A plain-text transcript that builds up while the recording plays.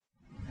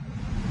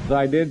as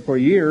I did for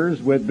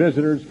years with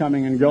visitors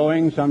coming and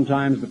going,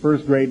 sometimes the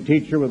first grade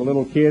teacher with the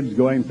little kids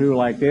going through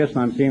like this, and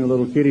I'm seeing the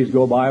little kiddies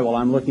go by while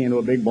I'm looking into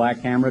a big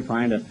black camera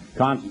trying to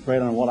concentrate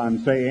on what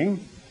I'm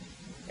saying,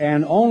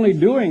 and only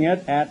doing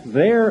it at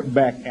their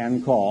beck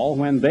and call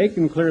when they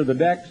can clear the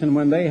decks and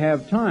when they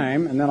have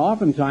time, and then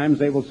oftentimes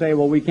they will say,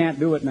 well, we can't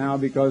do it now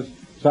because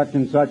such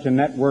and such a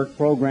network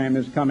program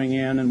is coming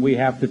in and we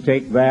have to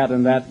take that,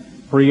 and that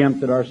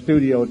preempted our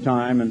studio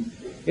time, and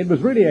it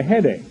was really a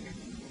headache.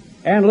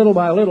 And little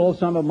by little,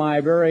 some of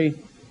my very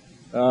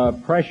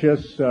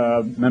precious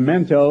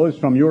mementos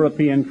from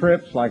European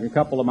trips, like a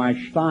couple of my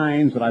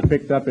Steins that I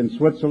picked up in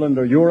Switzerland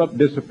or Europe,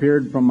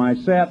 disappeared from my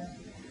set.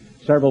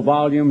 Several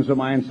volumes of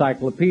my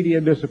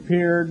encyclopedia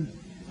disappeared.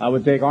 I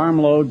would take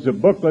armloads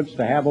of booklets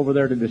to have over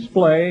there to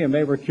display, and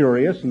they were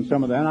curious, and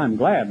some of them, I'm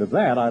glad of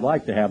that. I'd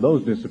like to have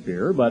those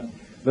disappear, but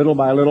little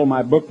by little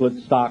my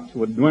booklet stocks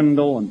would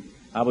dwindle, and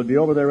I would be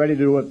over there ready to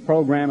do a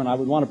program, and I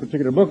would want a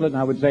particular booklet, and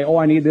I would say, oh,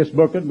 I need this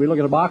booklet. We look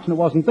at a box, and it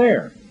wasn't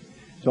there.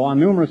 So on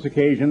numerous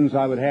occasions,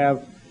 I would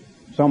have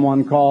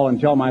someone call and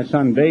tell my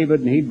son David,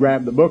 and he'd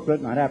grab the booklet,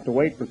 and I'd have to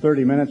wait for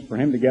 30 minutes for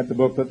him to get the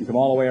booklet and come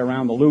all the way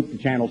around the loop to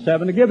Channel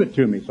 7 to give it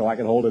to me so I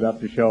could hold it up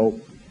to show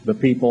the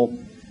people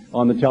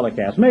on the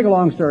telecast. Make a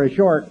long story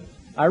short,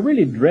 I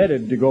really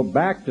dreaded to go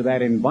back to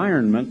that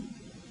environment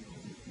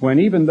when,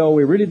 even though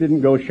we really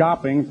didn't go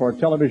shopping for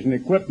television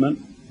equipment,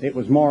 it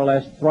was more or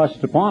less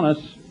thrust upon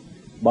us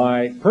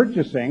by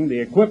purchasing the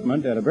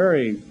equipment at a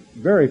very,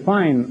 very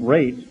fine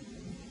rate.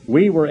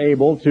 We were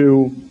able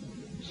to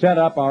set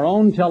up our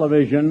own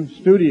television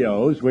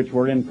studios, which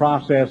we're in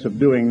process of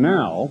doing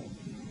now.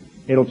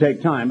 It'll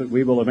take time, but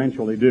we will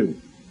eventually do.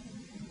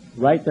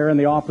 Right there in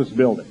the office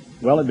building.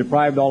 Well, it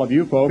deprived all of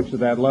you folks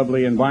of that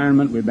lovely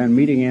environment we've been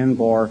meeting in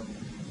for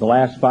the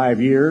last 5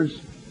 years.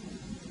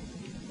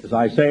 As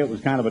I say, it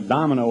was kind of a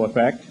domino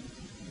effect,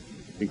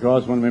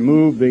 because when we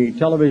moved the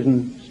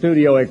television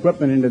studio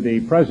equipment into the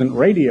present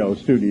radio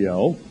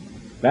studio,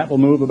 that will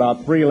move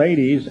about 3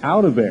 ladies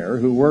out of there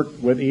who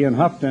worked with Ian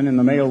Houghton in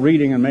the mail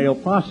reading and mail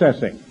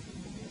processing.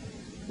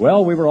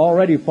 Well, we were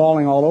already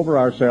falling all over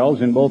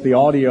ourselves in both the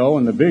audio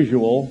and the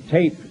visual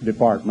tape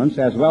departments,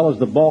 as well as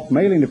the bulk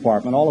mailing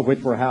department, all of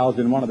which were housed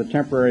in one of the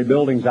temporary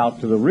buildings out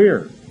to the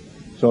rear.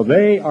 So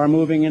they are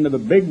moving into the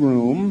big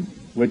room,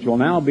 which will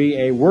now be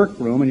a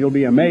workroom, and you'll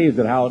be amazed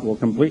at how it will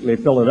completely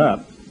fill it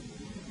up.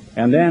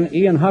 And then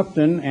Ian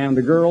Houghton and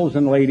the girls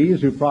and ladies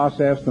who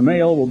process the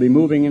mail will be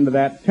moving into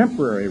that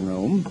temporary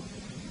room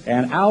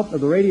and out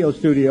of the radio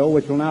studio,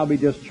 which will now be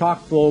just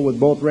chock full with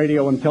both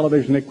radio and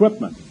television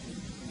equipment.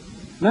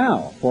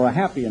 Now, for a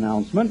happy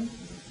announcement,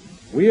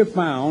 we have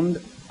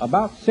found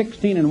about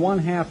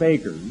 16½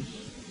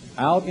 acres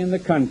out in the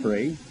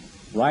country,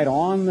 right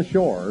on the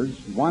shores,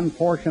 one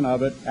portion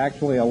of it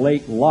actually a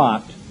lake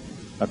lot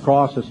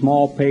across a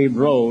small paved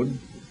road,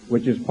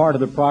 which is part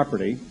of the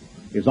property,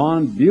 is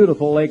on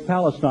beautiful Lake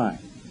Palestine.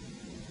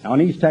 Now,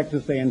 in East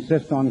Texas, they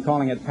insist on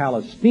calling it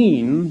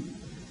Palestine,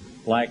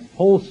 like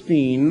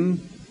Holstein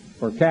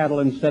for cattle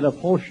instead of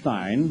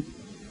Holstein,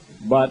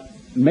 but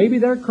maybe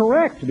they're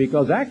correct,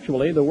 because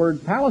actually the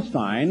word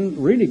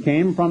Palestine really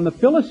came from the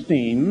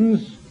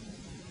Philistines,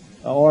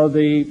 or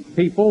the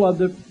people of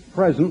the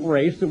present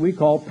race that we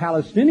call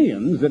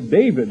Palestinians, that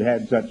David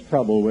had such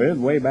trouble with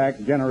way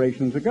back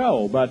generations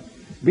ago. But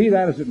be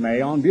that as it may,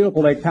 on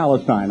beautiful Lake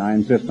Palestine, I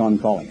insist on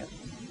calling it.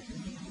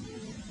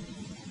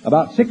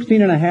 About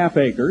 16½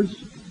 acres,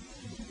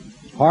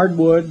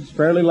 hardwoods,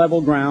 fairly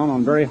level ground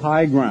on very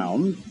high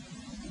ground,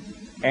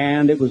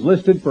 and it was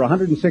listed for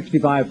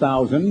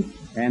 $165,000,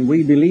 and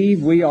we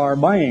believe we are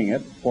buying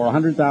it for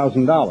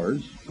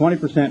 $100,000,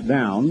 20%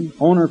 down,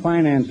 owner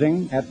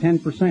financing at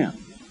 10%.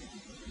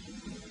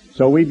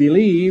 So we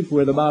believe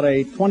with about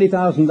a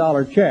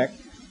 $20,000 check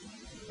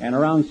and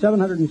around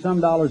 $700 and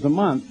some a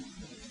month,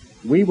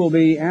 we will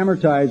be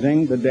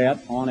amortizing the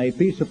debt on a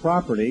piece of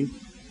property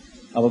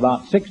of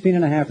about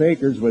 16½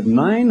 acres with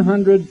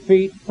 900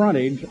 feet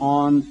frontage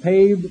on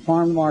paved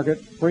farm market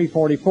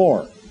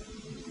 344.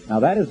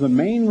 Now, that is the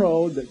main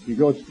road that you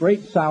go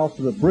straight south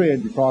to the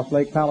bridge across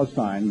Lake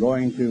Palestine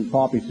going to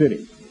Coffee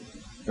City.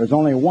 There's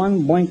only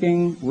one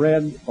blinking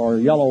red or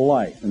yellow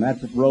light, and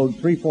that's at Road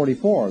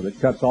 344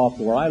 that cuts off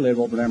to where I live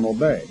over at Emerald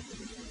Bay.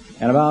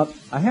 And about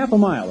a half a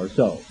mile or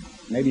so,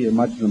 maybe as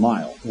much as a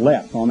mile,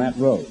 left on that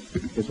road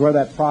is where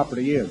that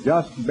property is,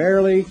 just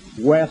barely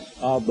west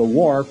of the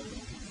wharf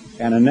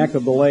and a neck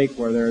of the lake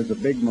where there's a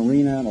big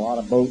marina and a lot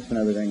of boats and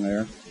everything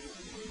there.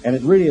 And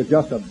it really is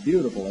just a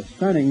beautiful, a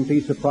stunning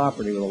piece of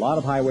property with a lot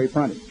of highway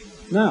frontage.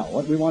 Now,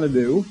 what we want to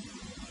do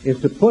is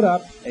to put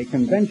up a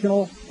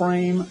conventional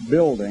frame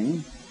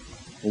building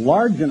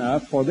large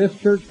enough for this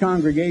church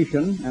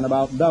congregation and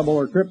about double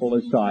or triple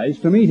its size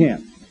to meet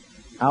in,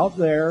 out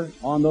there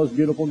on those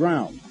beautiful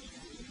grounds.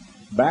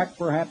 Back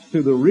perhaps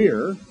to the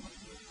rear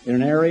in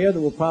an area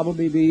that will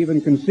probably be even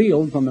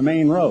concealed from the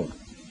main road.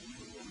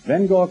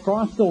 Then go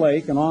across the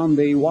lake and on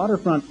the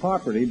waterfront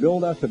property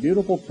build us a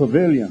beautiful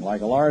pavilion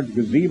like a large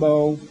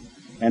gazebo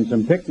and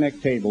some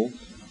picnic tables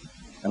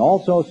and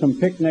also some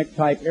picnic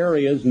type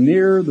areas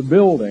near the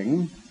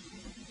building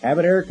have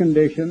it air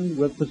conditioned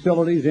with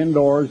facilities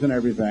indoors and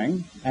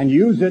everything, and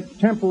use it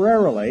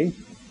temporarily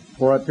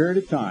for a period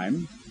of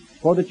time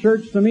for the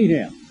church to meet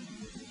in,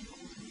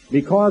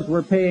 because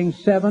we're paying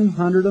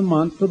 $700 a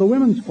month for the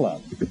women's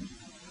club.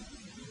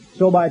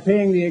 So by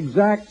paying the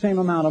exact same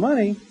amount of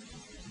money,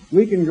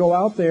 we can go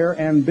out there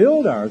and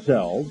build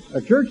ourselves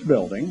a church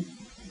building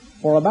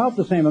for about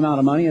the same amount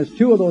of money as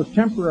two of those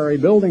temporary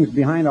buildings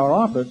behind our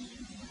office.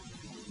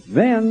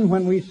 Then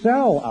when we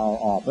sell our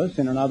office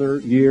in another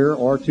year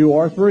or 2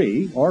 or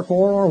 3 or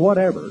 4 or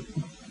whatever,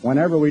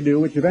 whenever we do,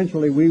 which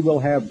eventually we will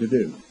have to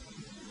do,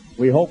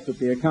 we hope that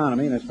the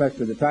economy, and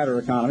especially the Tyler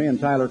economy and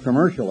Tyler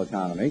commercial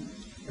economy,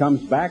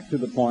 comes back to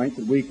the point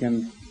that we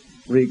can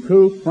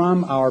recoup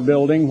from our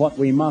building what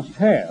we must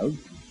have,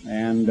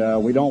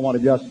 and we don't want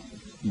to just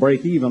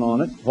break even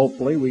on it.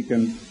 Hopefully we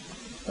can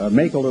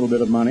make a little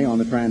bit of money on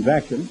the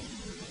transaction.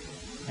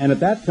 And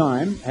at that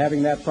time,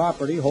 having that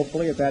property,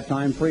 hopefully at that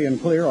time free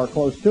and clear or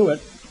close to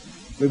it,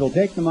 we will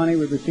take the money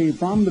we receive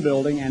from the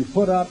building and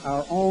put up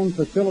our own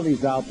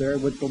facilities out there,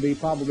 which will be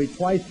probably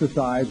twice the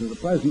size of the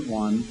present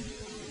one,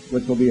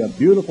 which will be a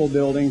beautiful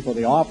building for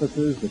the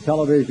offices, the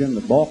television,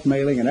 the bulk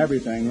mailing, and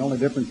everything. The only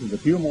difference is a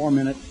few more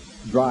minutes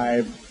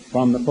drive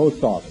from the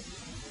post office.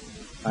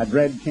 I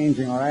dread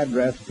changing our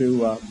address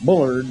to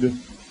Bullard,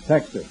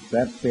 Texas.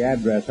 That's the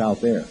address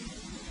out there.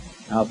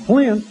 Now,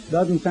 Flint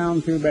doesn't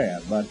sound too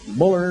bad, but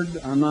Bullard,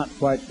 I'm not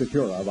quite so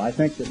sure of. I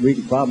think that we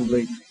could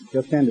probably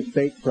just send a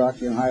state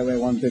truck in Highway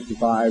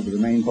 155 to the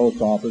main post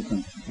office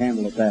and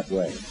handle it that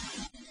way.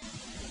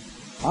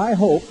 I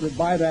hope that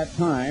by that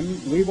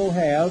time we will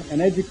have an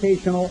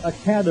educational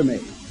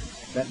academy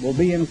that will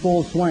be in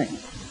full swing.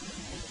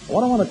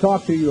 What I want to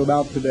talk to you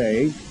about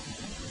today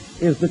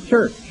is the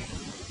church,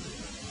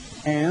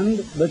 and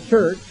the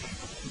church,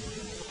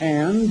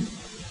 and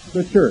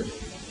the church.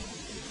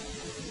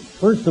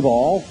 First of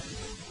all,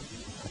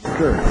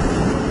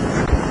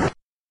 church.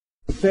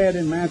 It said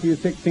in Matthew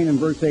 16 and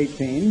verse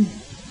 18,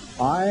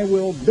 I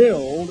will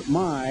build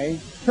my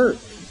church.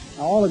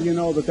 Now, all of you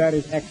know that that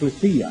is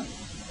ecclesia,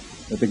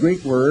 that the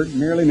Greek word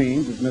merely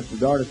means, as Mr.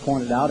 Dart has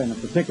pointed out in a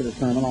particular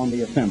sermon on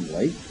the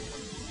assembly,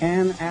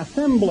 an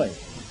assembly,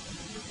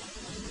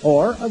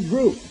 or a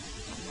group.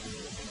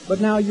 But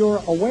now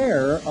you're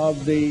aware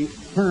of the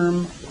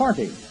term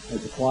party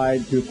as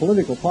applied to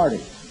political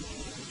parties.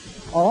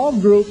 Are all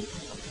groups,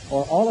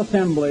 or all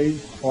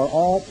assemblies, or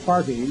all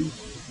parties,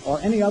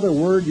 or any other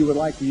word you would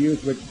like to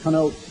use which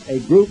connotes a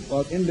group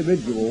of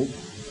individuals,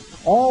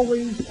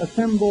 always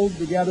assembled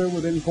together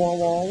within 4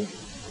 walls?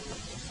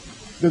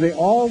 Do they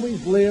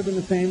always live in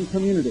the same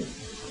community?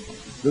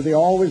 Do they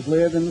always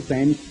live in the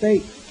same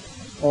state,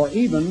 or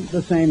even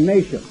the same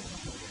nation?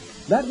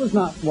 That was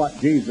not what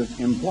Jesus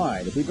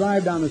implied. If we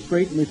drive down the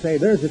street and we say,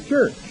 there's a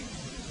church,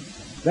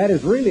 that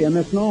is really a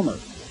misnomer.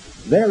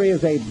 There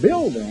is a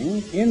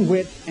building in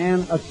which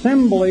an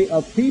assembly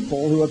of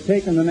people who have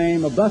taken the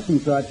name of thus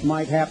and such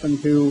might happen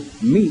to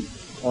meet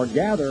or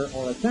gather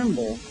or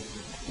assemble,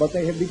 but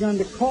they have begun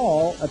to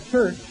call a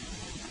church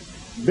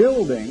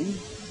building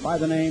by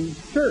the name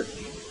church.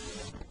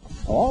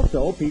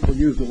 Also, people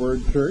use the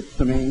word church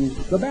to mean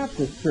the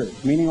Baptist church,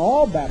 meaning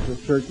all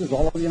Baptist churches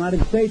all over the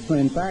United States, when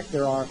in fact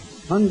there are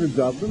hundreds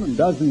of them and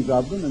dozens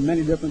of them and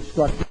many different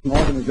structures and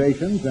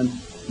organizations, and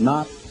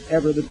not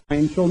ever the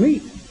twain shall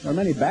meet. There are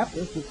many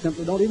Baptists that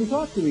simply don't even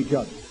talk to each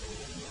other.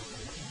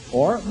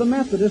 Or the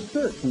Methodist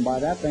church, and by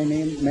that they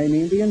may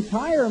mean the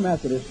entire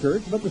Methodist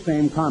church, but the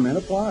same comment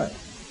applies.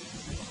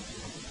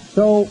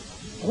 So,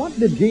 what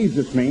did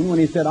Jesus mean when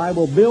he said, I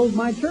will build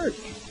my church?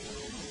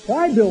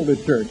 Why build a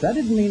church? That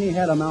didn't mean he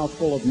had a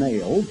mouthful of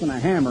nails and a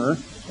hammer,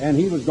 and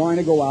he was going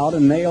to go out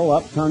and nail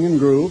up tongue and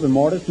groove and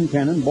mortise and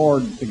tenon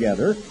boards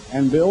together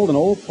and build an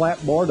old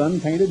clapboard,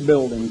 unpainted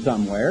building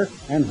somewhere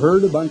and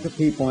herd a bunch of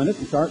people in it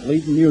and start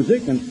leading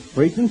music and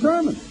preaching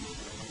sermons.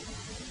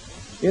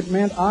 It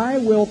meant I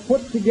will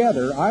put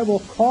together, I will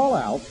call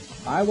out,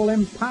 I will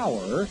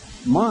empower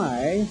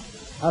my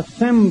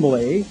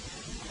assembly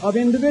of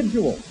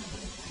individuals.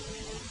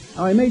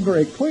 Now, he made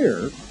very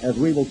clear, as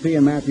we will see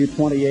in Matthew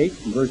 28,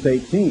 verse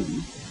 18,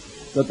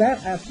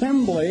 that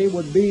assembly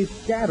would be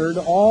scattered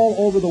all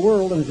over the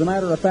world. And as a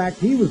matter of fact,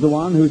 he was the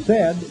one who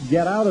said,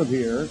 get out of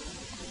here,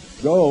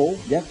 go,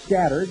 get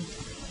scattered,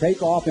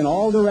 take off in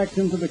all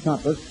directions of the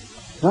compass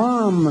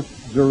from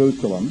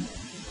Jerusalem,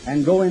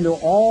 and go into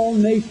all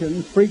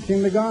nations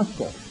preaching the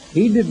gospel.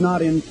 He did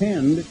not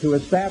intend to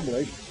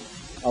establish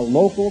a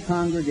local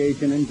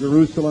congregation in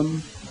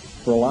Jerusalem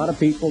for a lot of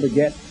people to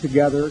get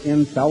together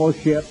in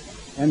fellowship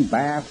and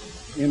bask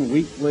in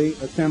weekly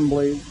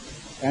assemblies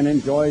and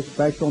enjoy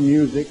special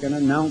music and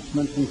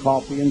announcements and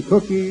coffee and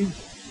cookies,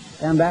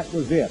 and that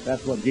was it.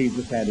 That's what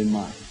Jesus had in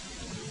mind.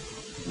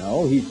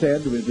 No, he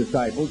said to his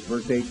disciples,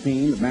 verse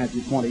 18 of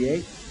Matthew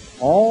 28,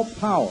 all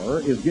power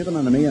is given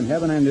unto me in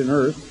heaven and in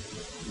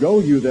earth. Go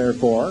you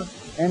therefore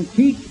and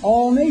teach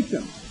all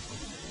nations.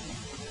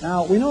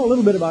 Now, we know a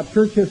little bit about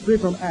church history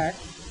from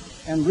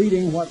Acts and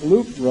reading what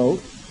Luke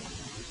wrote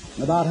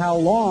about how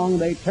long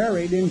they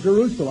tarried in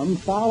Jerusalem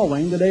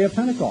following the day of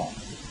Pentecost.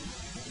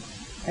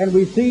 And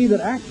we see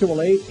that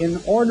actually, in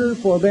order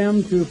for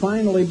them to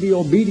finally be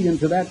obedient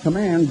to that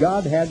command,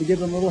 God had to give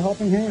them a little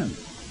helping hand.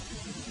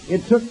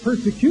 It took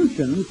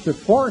persecution to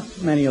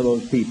force many of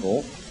those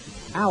people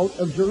out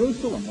of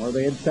Jerusalem, where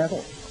they had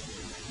settled.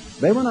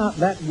 They were not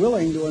that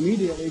willing to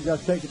immediately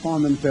just take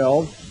upon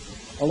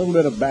themselves a little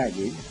bit of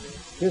baggage,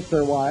 kiss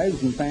their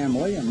wives and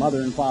family and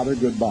mother and father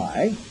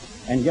goodbye,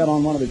 and get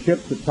on one of the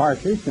ships at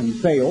Tarshish and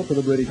sail to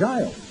the British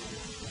Isles.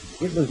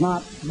 It was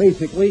not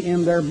basically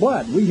in their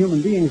blood. We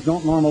human beings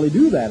don't normally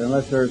do that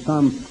unless there's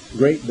some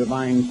great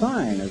divine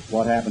sign, as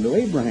what happened to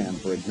Abraham,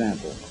 for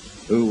example,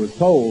 who was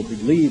told to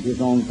leave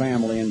his own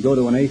family and go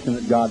to a nation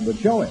that God would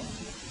show him.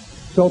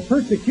 So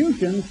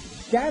persecution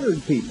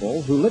scattered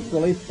people who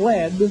literally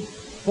fled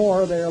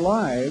for their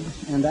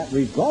lives, and that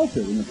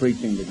resulted in the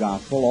preaching of the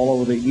gospel all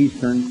over the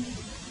eastern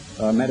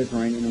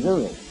Mediterranean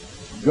world.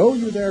 Go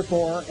you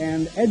therefore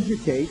and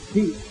educate,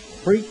 teach,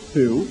 preach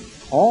to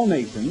all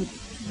nations,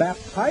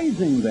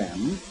 baptizing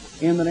them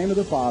in the name of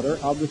the Father,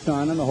 of the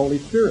Son, and the Holy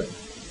Spirit.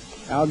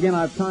 Now again,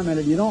 I've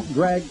commented, you don't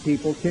drag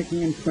people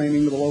kicking and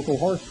screaming to the local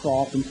horse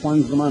trough and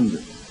plunge them under.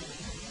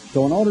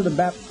 So in order to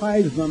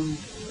baptize them,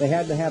 they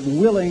had to have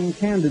willing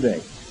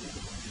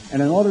candidates.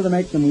 And in order to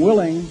make them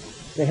willing,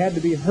 they had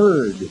to be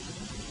heard.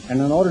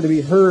 And in order to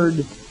be heard,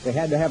 they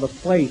had to have a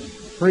place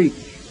to preach.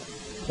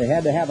 They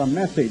had to have a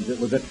message that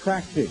was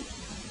attractive.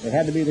 They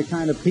had to be the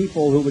kind of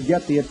people who would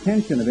get the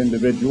attention of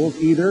individuals,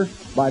 either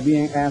by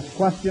being asked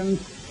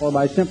questions or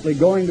by simply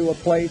going to a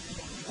place.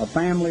 A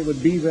family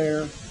would be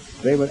there.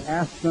 They would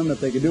ask them if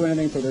they could do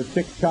anything for their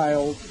sick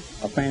child.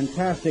 A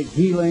fantastic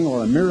healing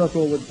or a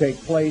miracle would take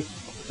place.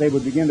 They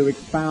would begin to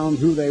expound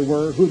who they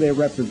were, who they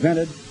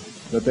represented,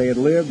 that they had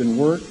lived and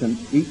worked and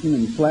eaten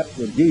and slept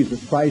with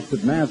Jesus Christ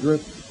of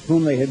Nazareth,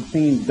 whom they had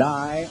seen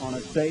die on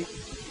a stake,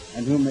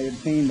 and whom they had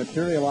seen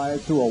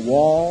materialize through a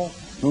wall,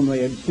 whom they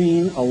had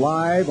seen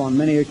alive on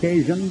many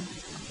occasions.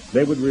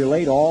 They would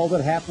relate all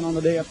that happened on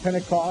the day of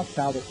Pentecost,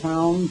 how the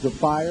crowns of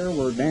fire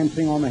were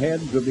dancing on the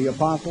heads of the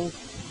apostles,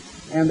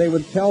 and they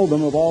would tell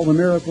them of all the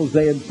miracles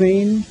they had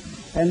seen,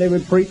 and they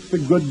would preach the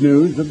good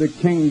news of the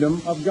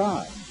kingdom of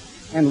God.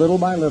 And little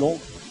by little,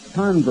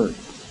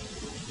 converts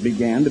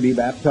began to be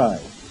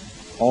baptized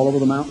all over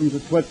the mountains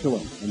of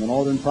Switzerland, in the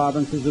northern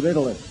provinces of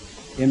Italy,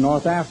 in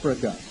North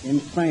Africa, in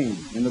Spain,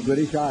 in the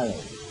British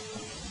Isles.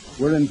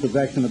 We're in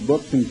possession of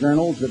books and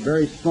journals that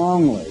very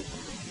strongly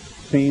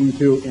seem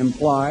to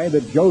imply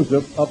that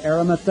Joseph of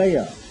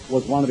Arimathea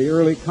was one of the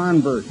early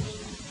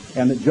converts,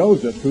 and that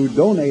Joseph, who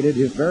donated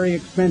his very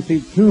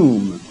expensive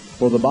tomb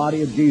for the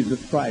body of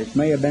Jesus Christ,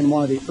 may have been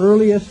one of the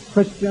earliest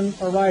Christian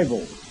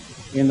arrivals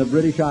in the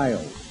British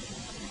Isles.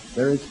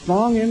 There is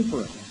strong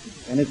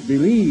inference, and it's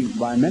believed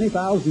by many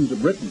thousands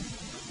of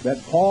Britons,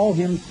 that Paul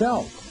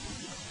himself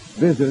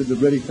visited the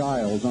British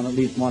Isles on at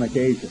least one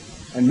occasion.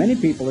 And many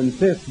people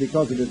insist,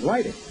 because of his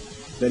writing,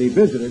 that he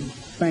visited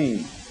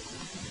Spain.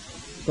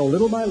 So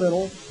little by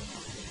little,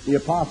 the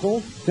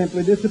apostles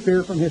simply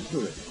disappear from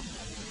history.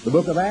 The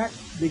book of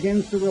Acts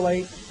begins to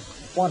relate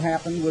what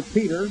happened with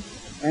Peter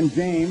and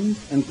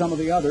James and some of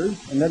the others,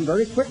 and then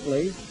very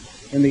quickly,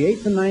 in the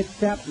 8th and 9th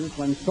chapters,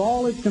 when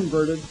Saul is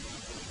converted,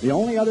 the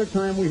only other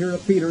time we hear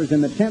of Peter is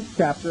in the 10th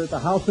chapter at the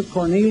house of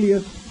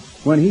Cornelius,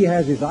 when he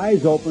has his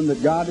eyes open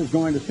that God is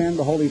going to send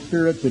the Holy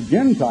Spirit to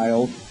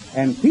Gentiles,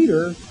 and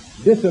Peter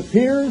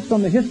disappears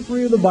from the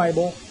history of the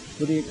Bible,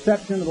 with the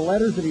exception of the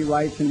letters that he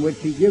writes, in which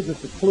he gives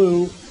us a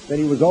clue that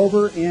he was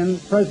over in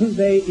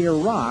present-day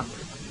Iraq,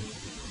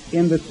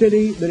 in the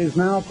city that is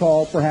now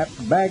called perhaps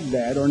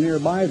Baghdad or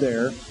nearby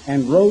there,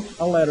 and wrote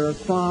a letter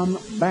from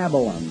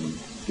Babylon,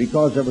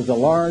 because there was a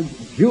large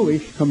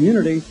Jewish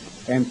community,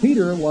 and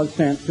Peter was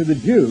sent to the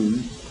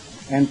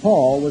Jews, and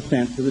Paul was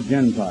sent to the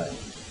Gentiles.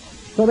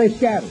 So they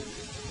scattered,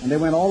 and they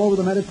went all over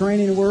the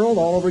Mediterranean world,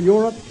 all over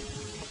Europe,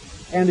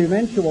 and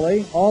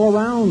eventually all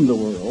around the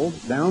world,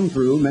 down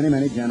through many,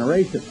 many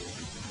generations.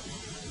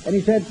 And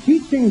he said,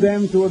 teaching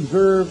them to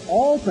observe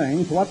all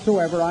things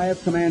whatsoever I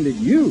have commanded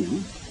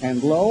you,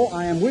 and lo,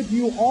 I am with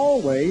you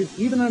always,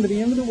 even unto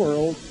the end of the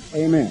world.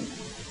 Amen.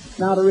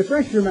 Now, to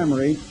refresh your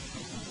memory,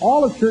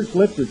 all of church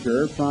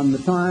literature from the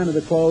time of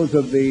the close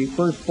of the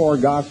first four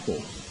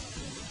Gospels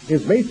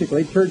is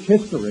basically church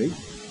history,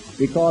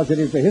 because it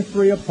is the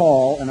history of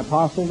Paul, an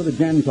apostle to the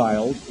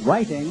Gentiles,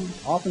 writing,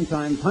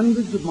 oftentimes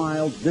hundreds of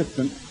miles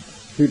distant,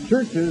 to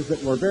churches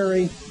that were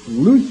very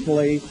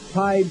loosely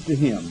tied to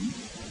him,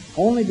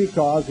 only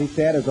because, he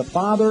said, as a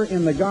father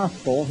in the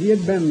gospel, he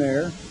had been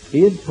there,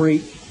 he had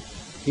preached,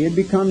 he had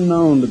become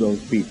known to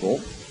those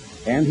people,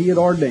 and he had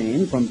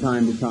ordained from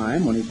time to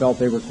time, when he felt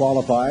they were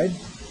qualified,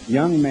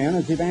 young men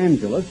as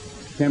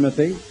evangelists,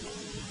 Timothy,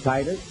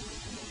 Titus,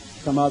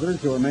 some others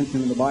who are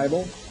mentioned in the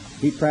Bible.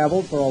 He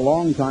traveled for a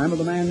long time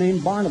with a man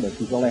named Barnabas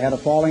until they had a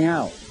falling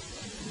out.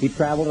 He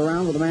traveled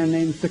around with a man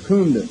named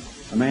Secundus,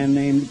 a man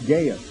named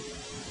Gaius,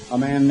 a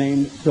man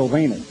named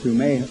Silvanus, who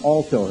may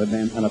also have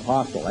been an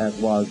apostle, as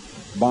was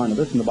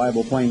Barnabas, and the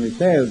Bible plainly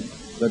says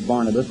that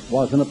Barnabas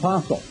was an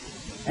apostle.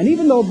 And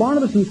even though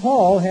Barnabas and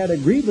Paul had a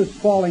grievous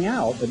falling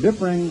out, a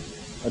differing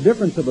a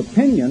difference of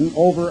opinion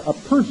over a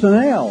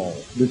personnel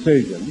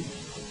decision.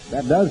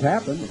 That does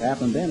happen. It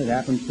happened then, it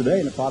happens today,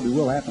 and it probably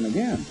will happen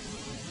again.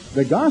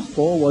 The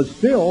gospel was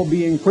still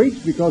being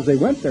preached because they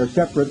went their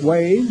separate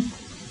ways,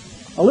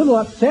 a little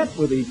upset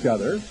with each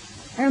other,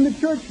 and the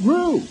church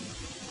grew.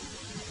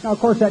 Now, of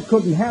course, that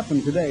couldn't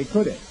happen today,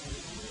 could it?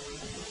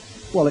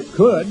 Well, it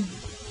could.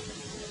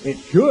 It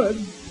should.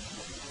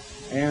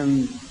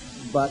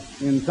 But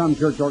in some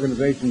church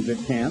organizations it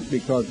can't,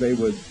 because they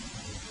would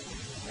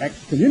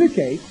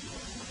excommunicate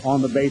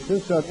on the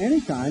basis of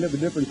any kind of a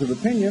difference of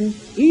opinion,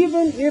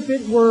 even if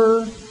it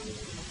were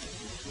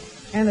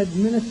an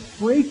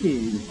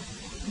administrative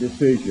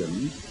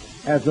decision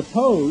as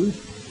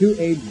opposed to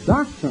a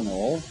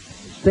doctrinal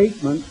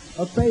statement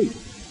of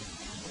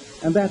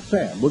faith. And that's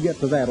sad. We'll get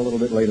to that a little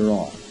bit later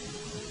on.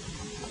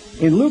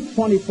 In Luke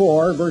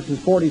 24, verses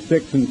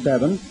 46 and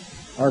 7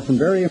 are some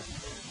very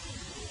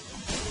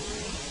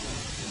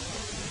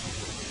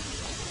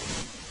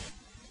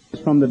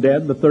from the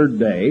dead the third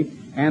day,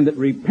 and that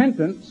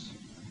repentance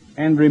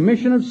and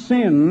remission of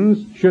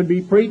sins should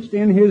be preached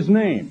in his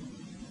name.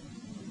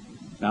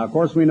 Now, of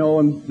course, we know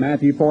in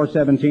Matthew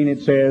 4:17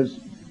 it says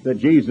that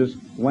Jesus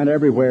went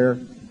everywhere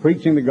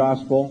preaching the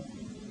gospel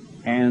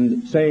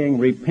and saying,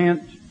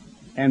 repent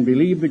and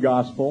believe the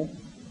gospel,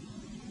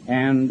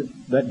 and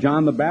that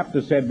John the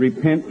Baptist said,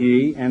 repent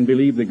ye and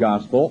believe the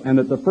gospel, and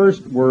that the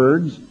first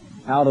words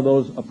out of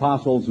those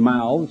apostles'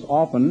 mouths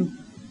often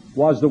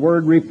was the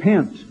word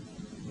repent,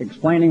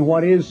 explaining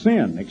what is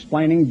sin,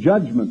 explaining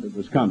judgment that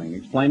was coming,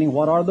 explaining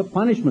what are the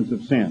punishments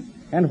of sin,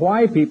 and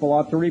why people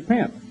ought to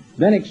repent.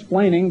 Then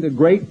explaining the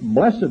great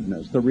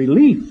blessedness, the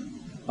relief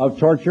of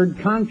tortured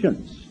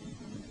conscience,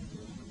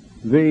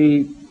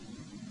 the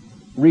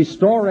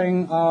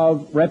restoring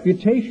of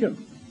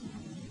reputation,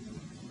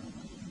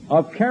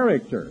 of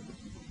character,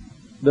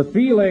 the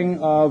feeling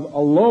of a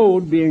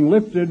load being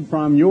lifted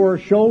from your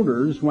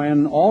shoulders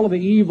when all of the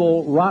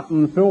evil,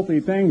 rotten, filthy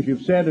things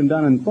you've said and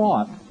done and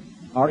thought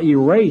are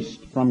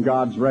erased from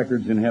God's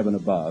records in heaven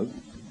above,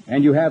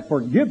 and you have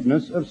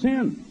forgiveness of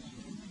sins.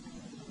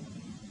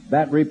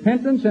 That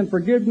repentance and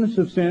forgiveness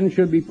of sins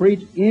should be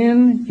preached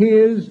in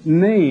his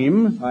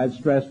name, I've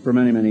stressed for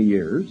many, many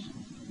years,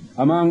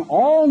 among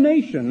all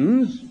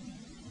nations,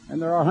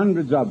 and there are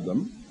hundreds of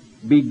them,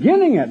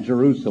 beginning at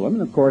Jerusalem,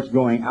 and of course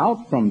going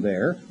out from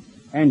there,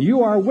 and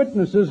you are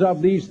witnesses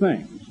of these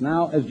things.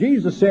 Now, as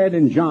Jesus said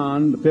in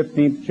John, the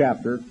 15th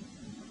chapter,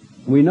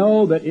 we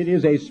know that it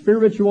is a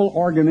spiritual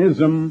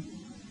organism.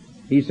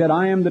 He said,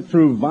 I am the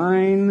true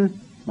vine,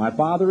 my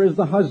Father is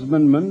the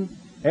husbandman.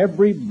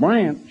 Every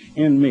branch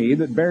in me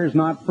that bears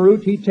not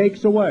fruit, he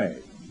takes away.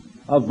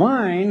 A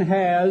vine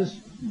has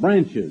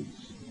branches.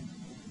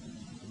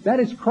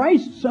 That is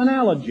Christ's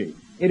analogy.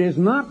 It is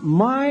not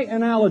my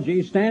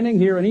analogy standing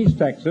here in East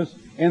Texas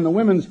in the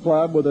women's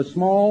club with a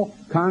small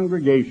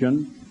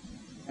congregation,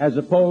 as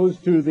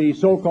opposed to the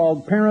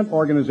so-called parent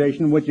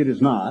organization, which it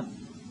is not,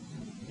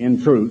 in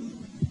truth.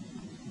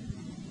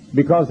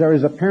 Because there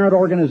is a parent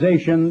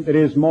organization that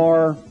is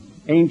more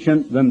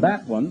ancient than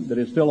that one, that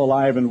is still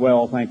alive and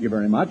well, thank you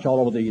very much, all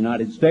over the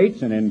United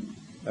States and in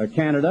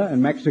Canada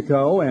and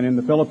Mexico and in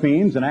the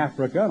Philippines and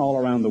Africa and all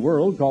around the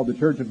world, called the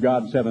Church of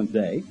God Seventh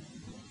Day.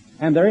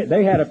 And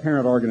they had a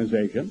parent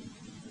organization,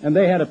 and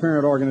they had a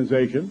parent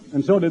organization,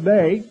 and so did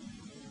they.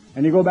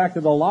 And you go back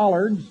to the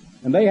Lollards,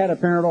 and they had a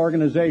parent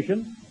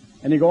organization,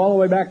 and you go all the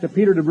way back to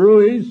Peter de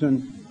Bruys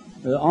and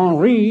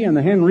Henri and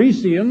the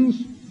Henricians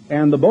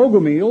and the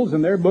Bogomils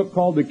and their book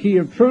called The Key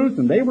of Truth,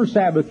 and they were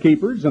Sabbath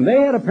keepers, and they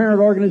had a parent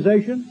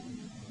organization.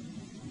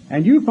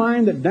 And you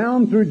find that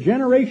down through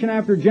generation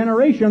after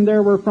generation,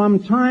 there were from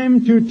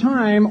time to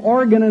time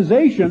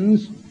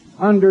organizations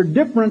under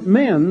different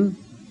men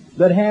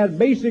that had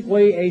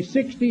basically a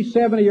 60,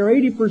 70, or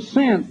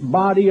 80%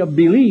 body of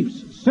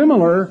beliefs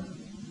similar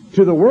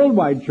to the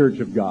Worldwide Church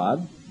of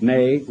God,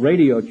 nay,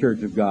 Radio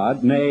Church of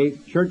God, nay,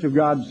 Church of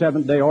God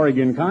Seventh-day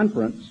Oregon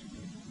Conference,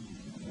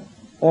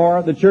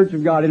 or the Church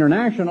of God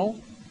International,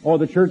 or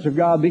the Church of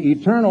God the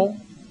Eternal,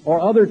 or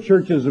other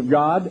churches of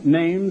God,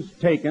 names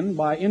taken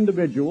by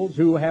individuals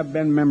who have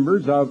been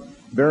members of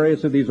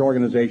various of these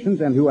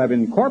organizations and who have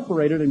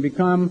incorporated and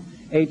become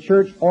a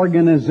church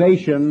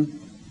organization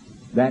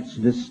that's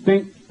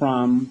distinct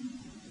from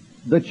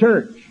the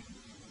church.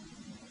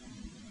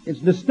 It's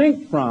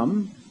distinct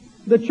from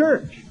the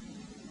church.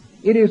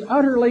 It is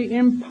utterly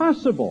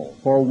impossible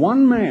for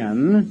one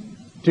man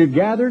to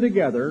gather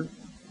together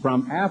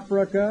from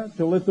Africa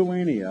to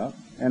Lithuania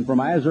and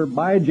from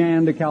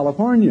Azerbaijan to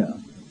California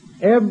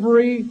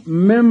every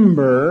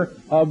member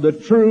of the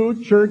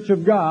true Church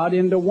of God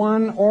into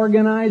one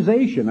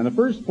organization. In the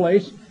first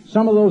place,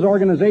 some of those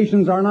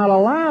organizations are not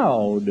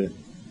allowed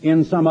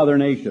in some other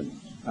nations.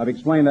 I've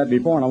explained that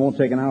before, and I won't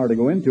take an hour to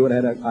go into it.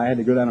 I had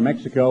to go down to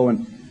Mexico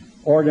and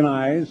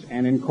organize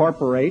and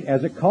incorporate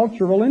as a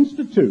cultural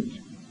institute.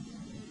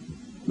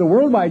 The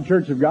Worldwide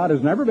Church of God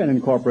has never been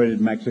incorporated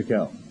in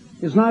Mexico.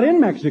 It's not in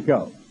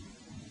Mexico.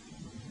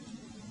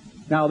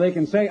 Now, they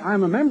can say,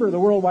 I'm a member of the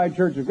Worldwide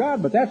Church of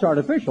God, but that's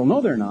artificial. No,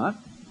 they're not.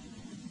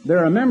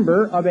 They're a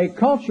member of a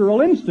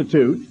cultural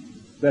institute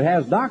that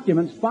has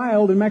documents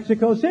filed in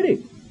Mexico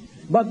City.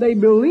 But they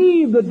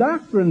believe the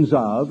doctrines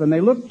of, and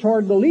they look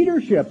toward the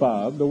leadership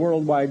of, the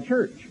worldwide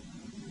church.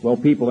 Well,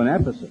 people in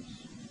Ephesus,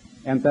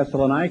 and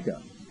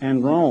Thessalonica,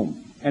 and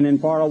Rome, and in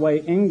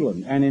faraway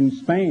England, and in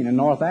Spain, and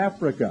North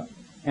Africa,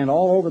 and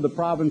all over the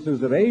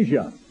provinces of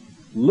Asia,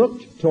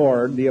 looked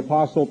toward the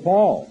Apostle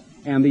Paul,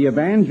 and the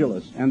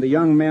evangelists, and the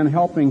young men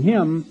helping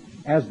him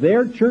as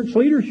their church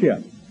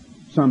leadership,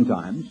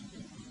 sometimes.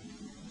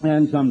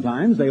 And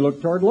sometimes they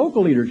looked toward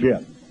local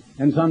leadership.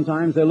 And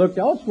sometimes they looked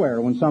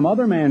elsewhere when some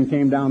other man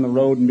came down the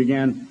road and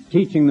began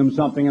teaching them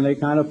something, and they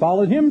kind of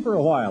followed him for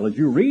a while. As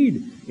you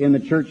read in the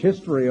church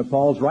history of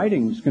Paul's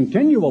writings,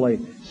 continually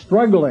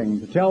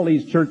struggling to tell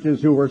these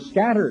churches who were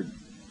scattered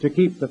to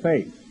keep the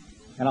faith.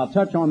 And I'll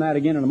touch on that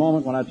again in a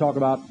moment when I talk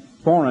about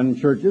foreign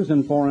churches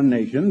and foreign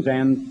nations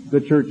and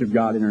the Church of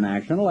God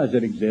International as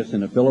it exists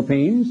in the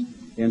Philippines,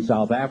 in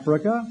South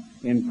Africa,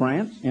 in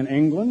France, in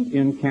England,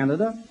 in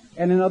Canada,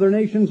 and in other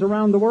nations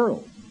around the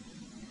world.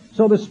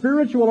 So the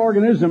spiritual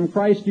organism,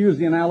 Christ used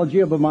the analogy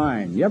of a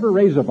vine. You ever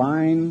raise a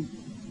vine?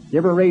 You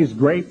ever raise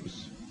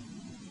grapes?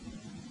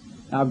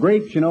 Now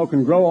grapes, you know,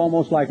 can grow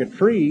almost like a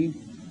tree,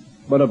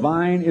 but a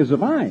vine is a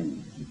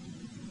vine.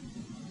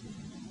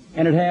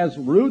 And it has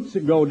roots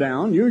that go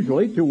down,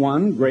 usually, to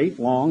one great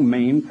long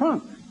main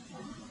trunk.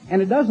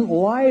 And it doesn't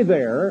lie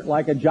there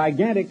like a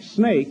gigantic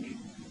snake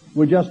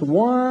with just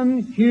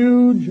one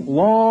huge,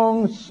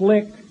 long,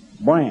 slick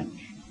branch.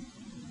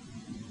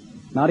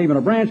 Not even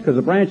a branch, because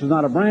a branch is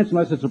not a branch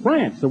unless it's a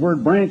branch. The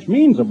word branch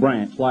means a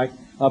branch, like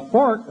a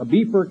fork, a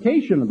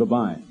bifurcation of the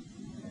vine.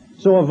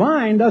 So a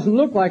vine doesn't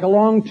look like a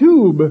long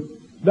tube,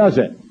 does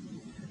it?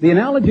 The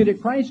analogy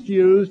that Christ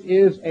used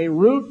is a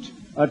root,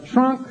 a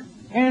trunk,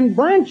 and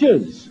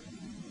branches.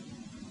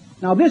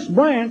 Now this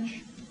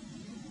branch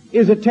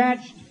is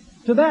attached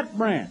to that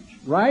branch,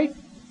 right?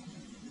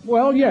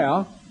 Well,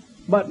 yeah,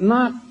 but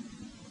not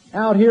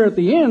out here at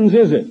the ends,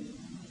 is it?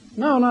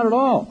 No, not at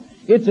all.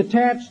 It's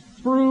attached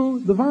through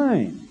the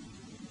vine.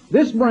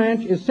 This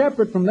branch is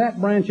separate from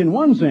that branch in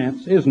one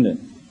sense, isn't it?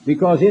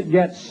 Because it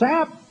gets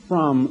sap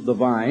from the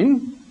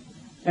vine,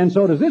 and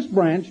so does this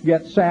branch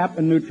get sap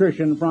and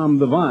nutrition from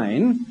the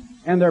vine,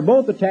 and they're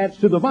both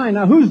attached to the vine.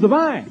 Now, who's the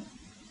vine?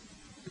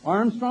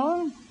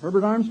 Armstrong?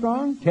 Herbert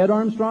Armstrong? Ted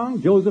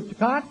Armstrong? Joseph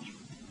Tkach?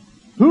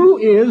 Who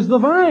is the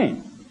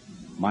vine?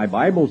 My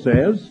Bible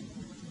says,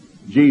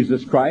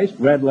 Jesus Christ,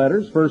 red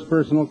letters, first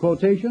personal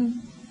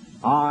quotation,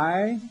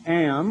 I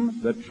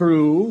am the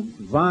true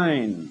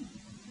vine.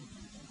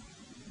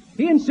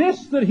 He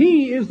insists that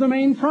he is the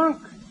main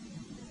trunk.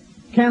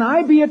 Can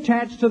I be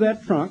attached to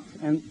that trunk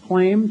and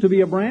claim to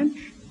be a branch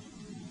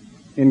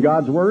in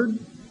God's Word?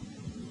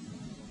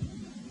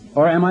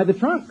 Or am I the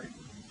trunk?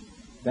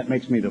 That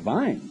makes me the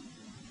vine.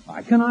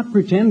 I cannot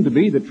pretend to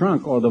be the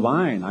trunk or the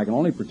vine. I can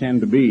only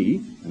pretend to be,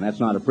 and that's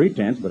not a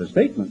pretense but a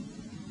statement,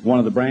 one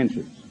of the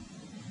branches.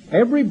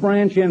 Every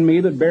branch in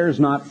me that bears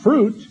not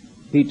fruit,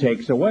 he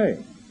takes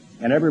away.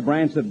 And every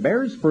branch that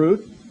bears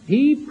fruit,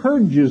 he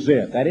purges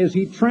it. That is,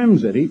 he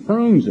trims it, he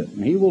prunes it,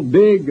 and he will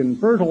dig and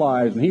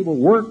fertilize, and he will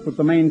work with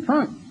the main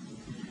trunk,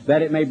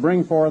 that it may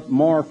bring forth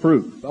more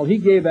fruit. Well, he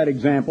gave that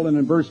example, and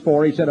in verse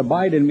 4 he said,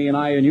 Abide in me and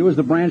I in you, as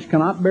the branch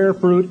cannot bear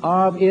fruit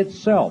of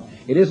itself.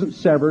 It isn't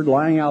severed,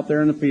 lying out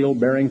there in the field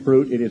bearing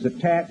fruit. It is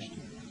attached,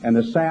 and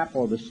the sap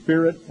or the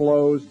Spirit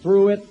flows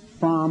through it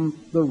from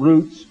the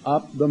roots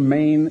up the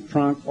main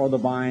trunk or the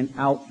vine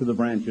out to the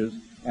branches,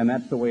 and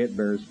that's the way it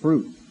bears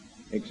fruit.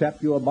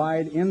 Except you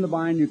abide in the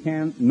vine, you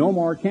can, no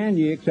more can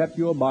ye, except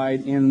you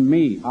abide in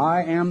me.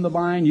 I am the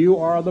vine, you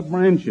are the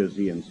branches,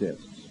 he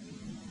insists.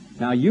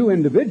 Now, you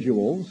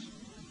individuals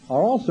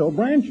are also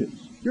branches.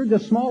 You're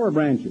just smaller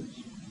branches.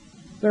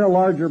 There are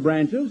larger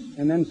branches,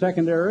 and then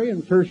secondary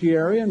and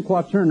tertiary and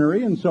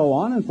quaternary and so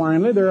on, and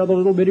finally there are the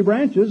little bitty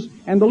branches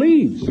and the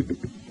leaves.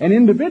 And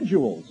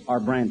individuals are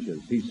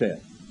branches, he said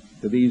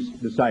to these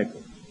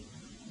disciples.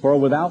 For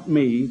without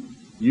me,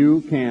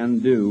 you can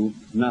do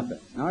nothing.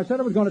 Now, I said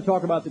I was going to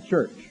talk about the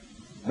church.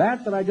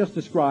 That I just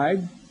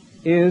described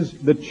is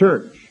the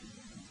church.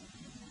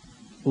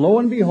 Lo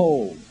and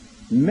behold,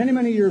 many,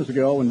 many years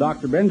ago, when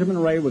Dr. Benjamin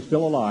Ray was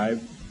still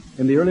alive,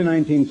 in the early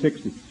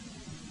 1960s,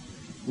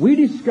 we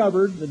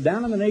discovered that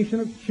down in the nation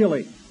of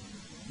Chile,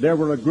 there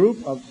were a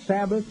group of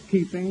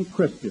Sabbath-keeping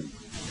Christians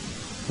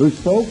who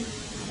spoke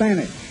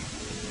Spanish,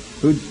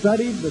 who'd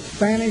studied the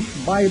Spanish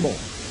Bible,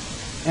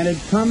 and had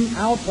come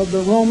out of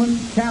the Roman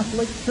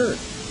Catholic Church.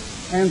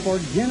 And for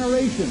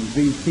generations,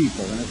 these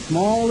people in a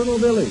small little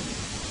village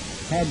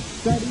had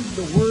studied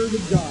the Word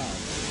of God,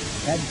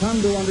 had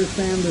come to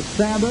understand the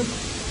Sabbath,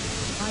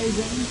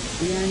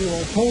 tithing, the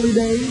annual holy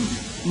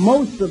days,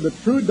 most of the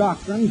true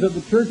doctrines of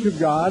the Church of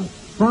God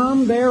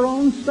from their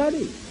own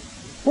study.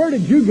 Where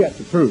did you get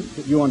the truth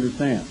that you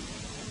understand?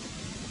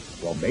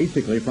 Well,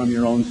 basically from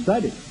your own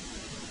study.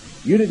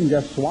 You didn't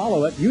just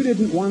swallow it. You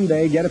didn't one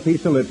day get a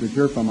piece of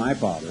literature from my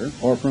father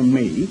or from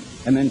me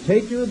and then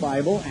take your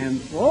Bible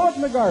and throw it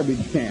in the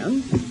garbage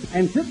can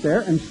and sit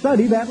there and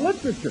study that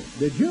literature.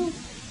 Did you?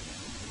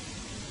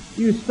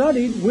 You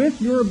studied with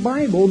your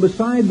Bible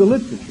beside the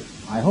literature,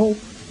 I hope,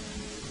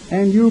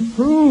 and you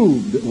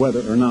proved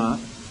whether or not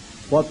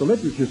what the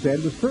literature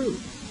said was true.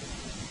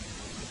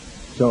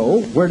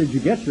 So, where did you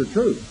get your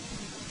truth?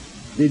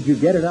 Did you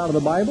get it out of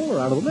the Bible or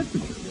out of the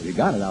literature? Well, you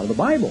got it out of the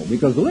Bible,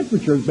 because the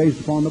literature is based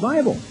upon the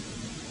Bible.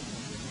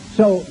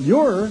 So,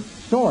 your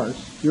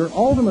source, your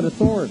ultimate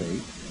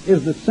authority,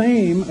 is the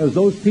same as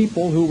those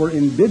people who were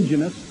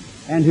indigenous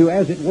and who,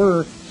 as it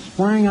were,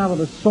 sprang out of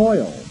the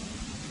soil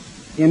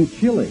in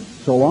Chile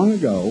so long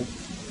ago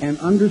and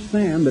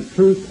understand the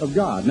truth of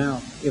God.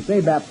 Now, if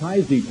they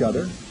baptized each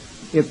other,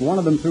 if one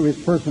of them through his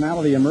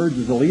personality emerged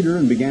as a leader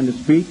and began to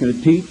speak and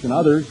to teach, and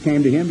others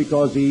came to him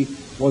because he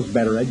was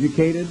better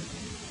educated,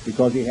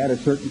 because he had a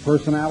certain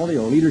personality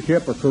or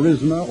leadership or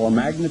charisma or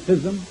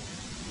magnetism,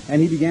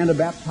 and he began to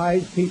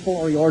baptize people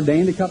or he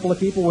ordained a couple of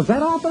people, was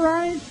that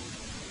authorized?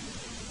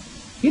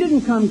 He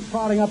didn't come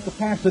trotting up to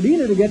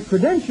Pasadena to get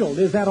credentialed.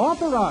 Is that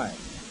authorized?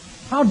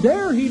 How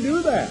dare he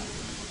do that?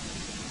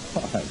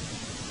 Why,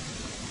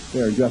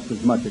 they're just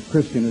as much a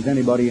Christian as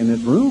anybody in this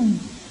room.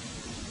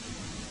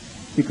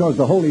 Because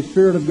the Holy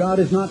Spirit of God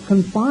is not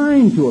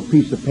confined to a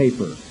piece of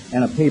paper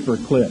and a paper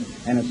clip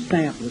and a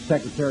stamp of the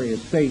Secretary of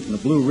State and a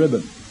blue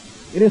ribbon.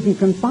 It isn't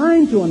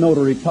confined to a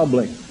notary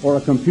public or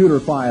a computer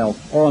file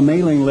or a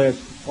mailing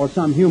list or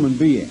some human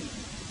being.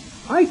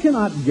 I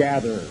cannot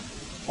gather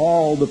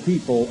all the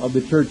people of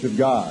the Church of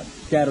God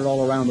scattered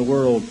all around the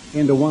world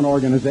into one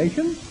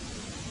organization.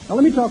 Now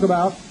let me talk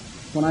about,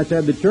 when I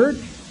said the church,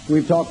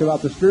 we've talked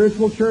about the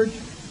spiritual church.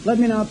 Let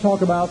me now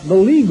talk about the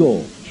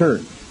legal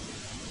church.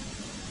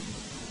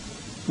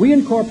 We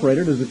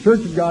incorporated as the Church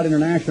of God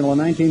International in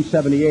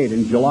 1978,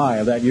 in July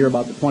of that year,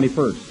 about the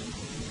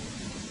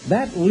 21st.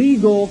 That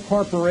legal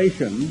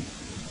corporation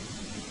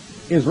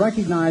is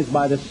recognized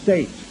by the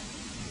state.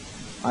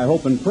 I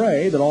hope and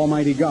pray that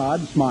Almighty God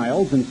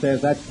smiles and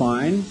says, that's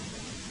fine.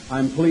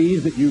 I'm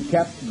pleased that you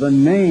kept the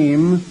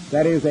name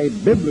that is a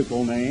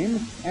biblical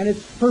name, and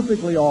it's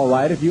perfectly all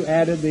right if you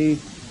added the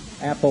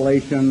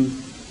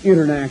appellation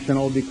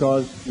international,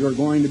 because you're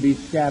going to be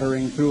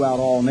scattering throughout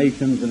all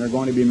nations, and they're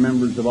going to be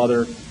members of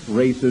other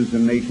races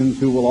and nations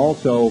who will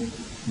also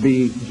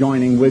be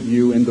joining with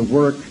you in the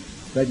work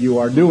that you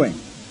are doing.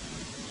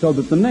 So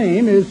that the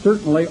name is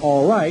certainly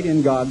all right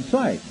in God's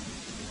sight.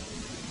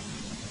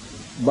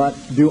 But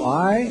do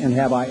I and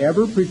have I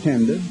ever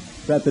pretended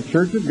that the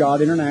Church of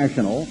God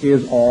International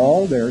is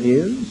all there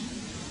is?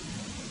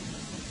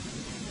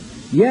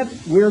 Yet,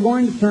 we're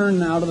going to turn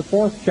now to the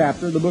 4th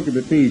chapter of the book of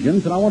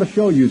Ephesians, and I want to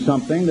show you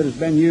something that has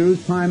been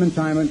used time and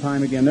time and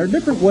time again. There are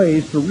different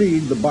ways to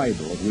read the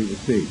Bible, as we will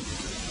see.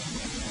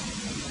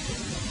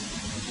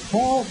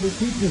 Paul, who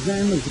teaches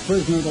them as the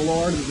prisoner of the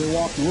Lord, that they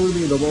walk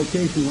worthy of the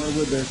vocation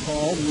wherewith they're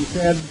called, and he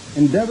said,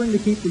 endeavoring to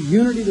keep the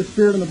unity of the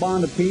Spirit in the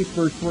bond of peace,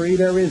 verse 3,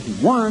 there is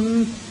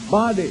one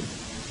body.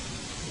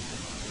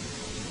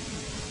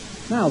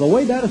 Now, the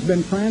way that has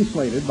been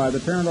translated by the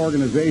parent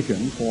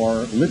organization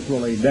for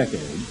literally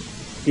decades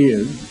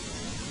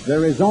is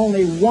there is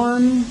only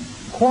one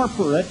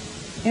corporate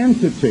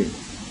entity.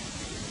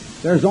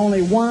 There's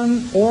only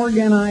one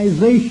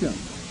organization.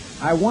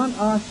 I want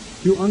us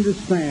to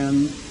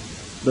understand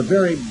the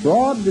very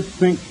broad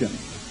distinction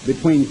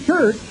between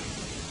church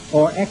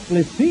or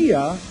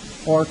ecclesia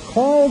or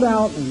called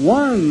out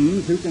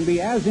ones who can be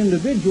as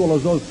individual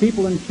as those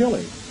people in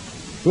Chile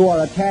who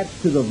are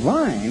attached to the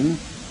vine,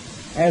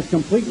 as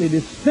completely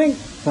distinct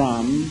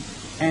from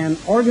an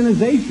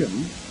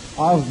organization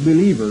of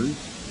believers,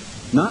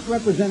 not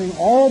representing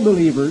all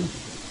believers,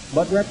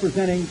 but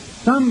representing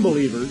some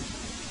believers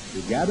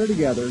who gather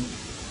together,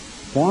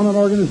 form an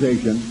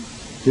organization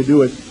to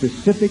do a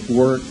specific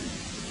work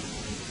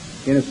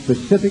in a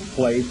specific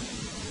place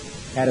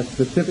at a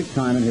specific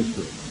time in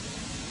history.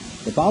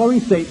 The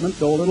following statement,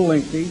 though a little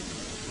lengthy,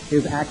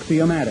 is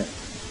axiomatic.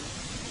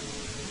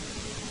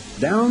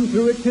 Down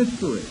through its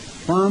history,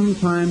 from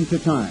time to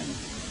time,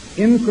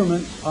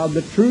 increments of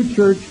the true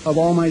church of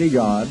Almighty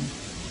God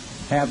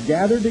have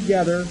gathered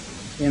together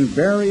in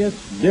various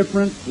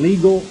different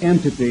legal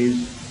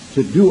entities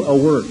to do a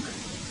work.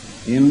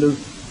 End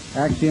of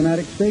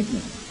axiomatic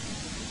statement.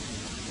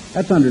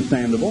 That's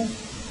understandable.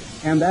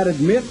 And that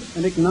admits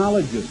and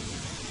acknowledges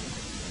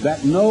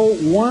that no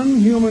one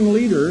human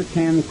leader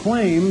can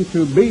claim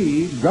to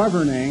be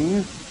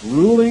governing,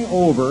 ruling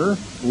over,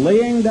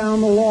 laying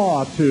down the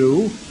law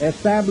to,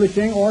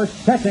 establishing or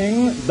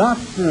setting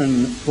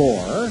doctrine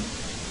for,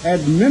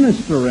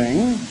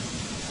 administering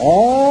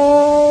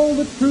all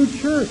the true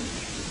church.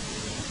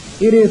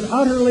 It is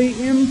utterly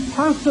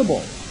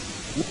impossible.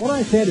 What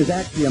I said is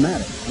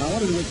axiomatic, and I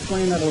wanted to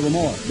explain that a little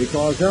more,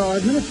 because there are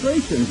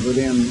administrations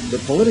within the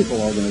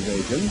political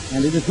organization,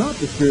 and it is not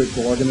the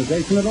spiritual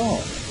organization at all.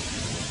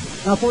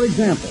 Now, for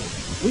example,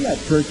 we have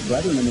church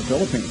brethren in the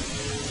Philippines.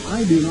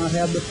 I do not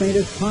have the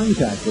faintest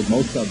contact with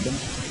most of them.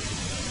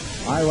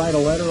 I write a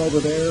letter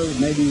over there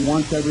maybe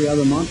once every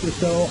other month or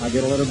so. I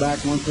get a letter back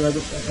once or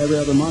every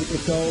other month or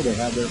so. They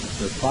have their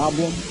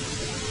problems.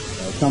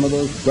 Some of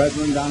those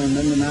brethren down in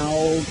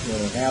Mindanao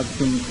have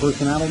some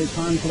personality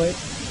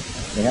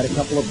conflicts. They had a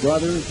couple of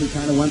brothers who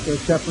kind of went their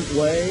separate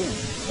way.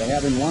 They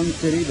have in one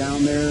city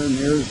down there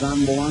near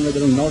Zamboanga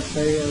del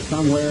Norte or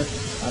somewhere,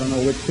 I don't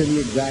know which city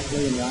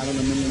exactly, in the island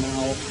of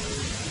Mindanao,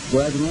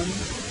 brethren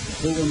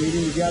who were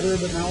meeting together,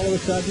 but now all of a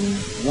sudden,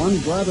 one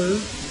brother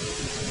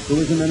who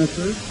is a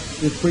minister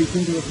is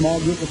preaching to a small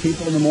group of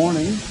people in the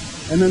morning,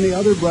 and then the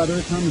other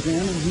brother comes in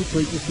and he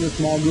preaches to a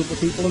small group of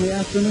people in the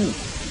afternoon.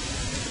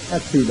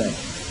 That's too bad.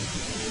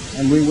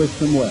 And we wish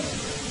them well.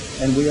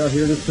 And we are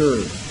here to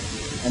serve.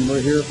 And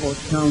we're here for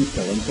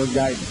counsel and for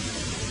guidance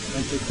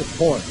and for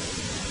support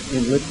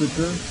in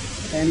literature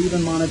and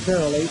even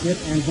monetarily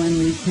if and when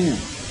we can.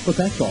 But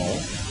that's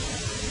all.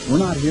 We're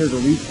not here to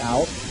reach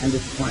out and to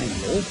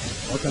strangle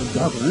or to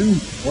govern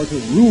or to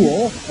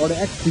rule or to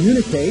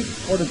excommunicate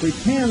or to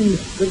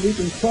pretend that we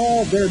can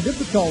solve their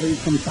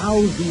difficulties from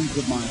thousands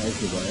of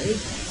miles away,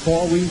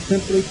 for we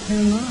simply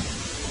cannot.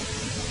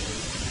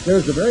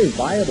 There's a very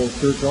viable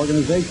church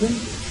organization,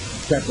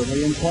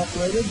 separately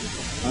incorporated,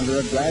 under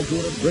a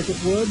graduate of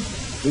Bricketwood,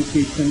 who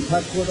keeps in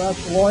touch with us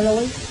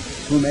loyally,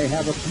 who may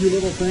have a few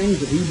little things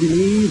that he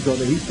believes or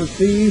that he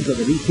perceives or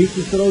that he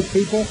teaches to those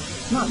people,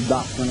 not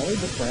doctrinally,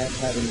 but perhaps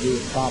having to do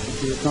with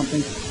prophecy or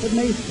something that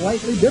may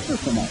slightly differ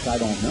from us. I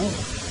don't know.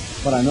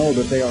 But I know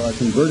that they are a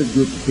converted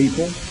group of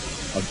people,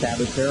 of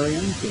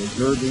Sabbatarians who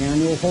observe the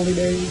annual holy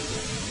days,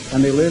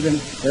 and they live in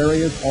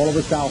areas all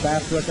over South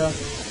Africa.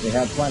 They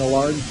have quite a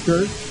large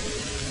church.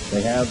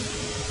 They have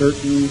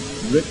certain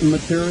written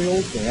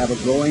materials. They have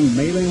a growing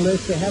mailing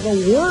list. They have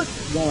a work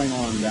going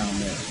on down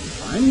there.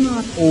 I'm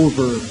not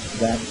over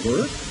that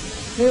work.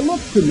 They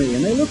look to me,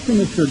 and they look to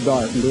Mr.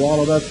 Dart and to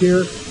all of us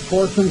here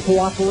for some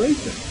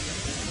cooperation,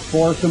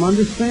 for some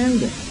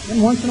understanding,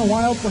 and once in a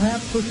while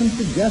perhaps for some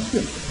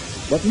suggestions,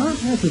 but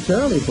not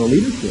necessarily for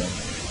leadership.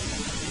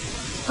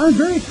 I'm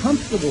very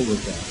comfortable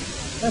with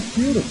that. That's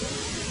beautiful.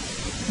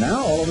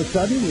 Now, all of a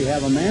sudden, we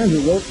have a man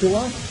who wrote to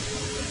us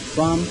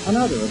from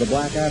another of the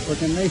black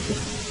African nations,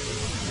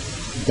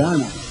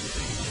 Garner.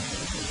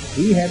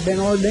 He had been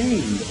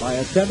ordained by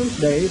a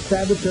Seventh-day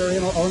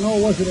Sabbatarian, or no,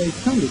 was it a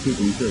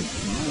Sunday-keeping church?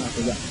 No, I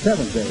forgot.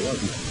 Seventh-day,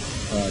 wasn't it?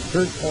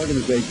 Church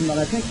organization, but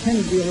I think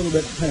tended to be a little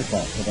bit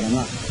Pentecostal, but I'm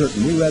not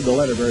certain. We read the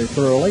letter very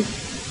thoroughly.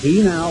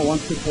 He now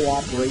wants to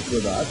cooperate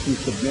with us and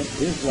submit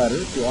his letter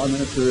to our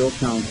ministerial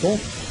council.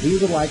 He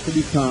would like to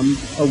become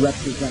a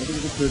representative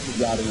of the Church of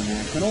God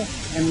International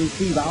and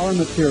receive our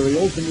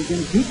materials and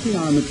begin teaching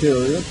our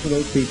materials to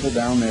those people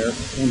down there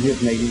in his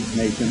native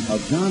nation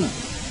of Ghana.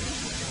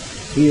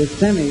 He is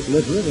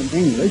semi-literate in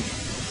English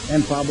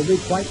and probably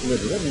quite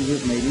literate in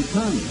his native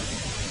tongue,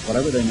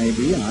 whatever they may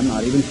be, and I'm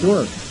not even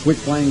sure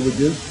which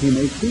languages he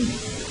may speak.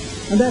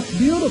 And that's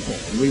beautiful,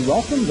 and we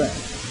welcome that.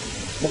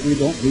 But we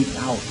don't reach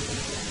out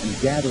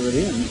and gather it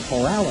in,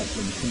 corral it,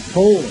 and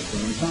control it,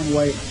 and in some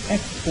way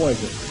exploit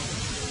it.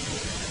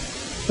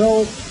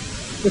 So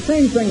the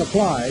same thing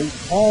applies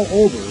all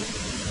over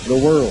the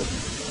world.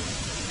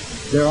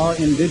 There are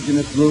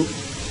indigenous groups.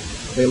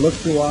 They look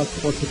to us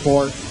for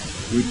support.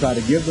 We try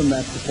to give them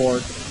that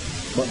support,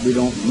 but we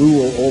don't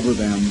rule over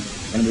them,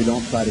 and we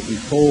don't try to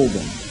control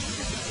them.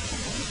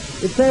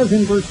 It says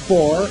in verse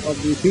 4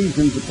 of the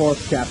Ephesians, the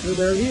 4th chapter,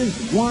 there is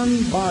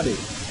one body.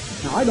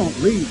 Now, I don't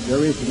read,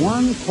 there is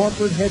one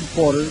corporate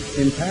headquarters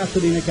in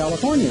Pasadena,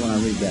 California when I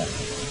read that.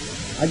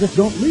 I just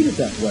don't read it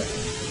that way.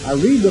 I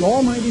read that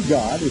Almighty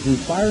God is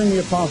inspiring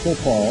the Apostle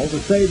Paul to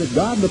say that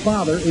God the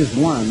Father is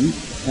one,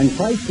 and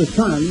Christ the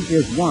Son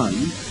is one,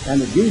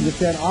 and that Jesus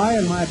said, I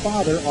and my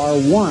Father are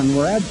one,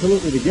 we're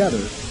absolutely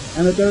together,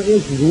 and that there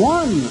is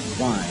one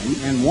vine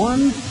and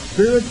one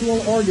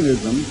spiritual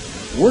organism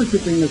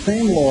worshiping the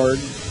same Lord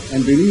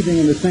and believing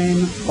in the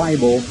same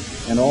Bible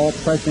and all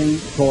pressing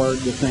toward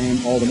the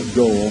same ultimate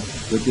goal,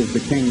 which is the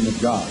kingdom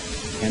of God.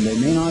 And they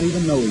may not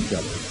even know each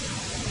other.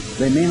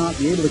 They may not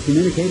be able to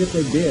communicate if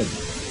they did.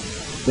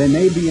 They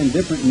may be in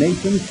different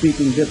nations,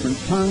 speaking different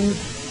tongues,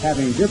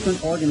 having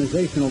different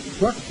organizational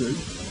structures,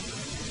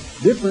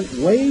 different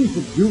ways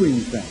of doing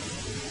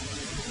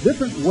things,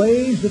 different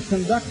ways of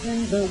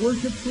conducting their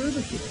worship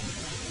services.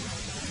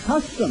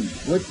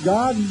 Customs, which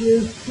God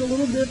is a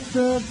little bit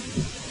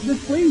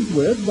displeased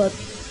with, but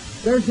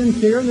they're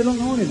sincere and they don't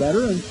know any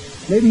better, and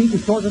maybe he can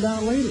sort it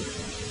out later.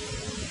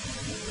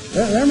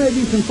 There may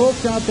be some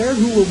folks out there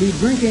who will be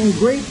drinking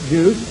grape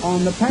juice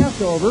on the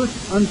Passover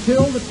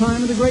until the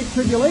time of the Great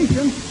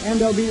Tribulation, and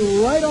they'll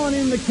be right on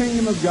in the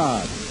kingdom of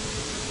God.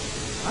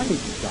 I hate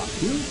to shock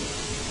you,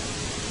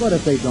 but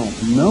if they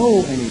don't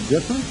know any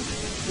different,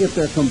 if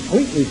they're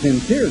completely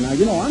sincere, now,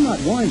 I'm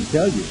not going to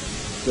tell you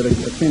that a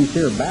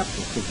sincere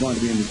Baptist is going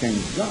to be in the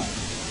kingdom of God,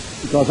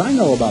 because I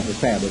know about the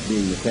Sabbath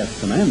being the 10th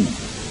commandment.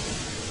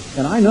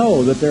 And I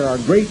know that there are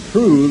great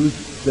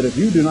truths that if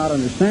you do not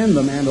understand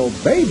them and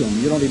obey them,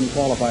 you don't even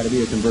qualify to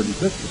be a converted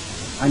Christian.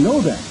 I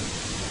know that.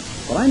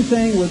 But I'm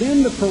saying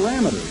within the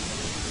parameters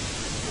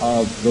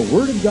of the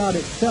Word of God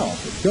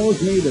itself, it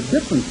shows me the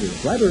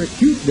differences, rather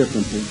acute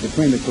differences,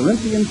 between the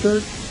Corinthian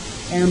church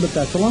and the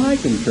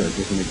Thessalonican church,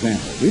 as an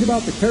example. Read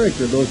about the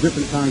character of those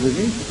different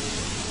congregations.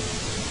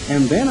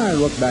 And then I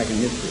look back in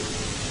history,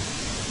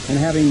 and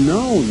having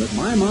known that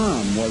my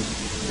mom was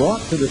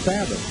brought to the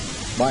Sabbath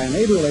by a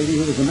neighbor lady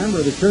who was a member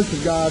of the Church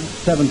of God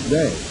Seventh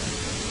Day,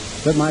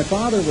 that my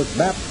father was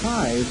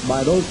baptized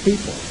by those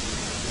people,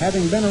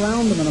 having been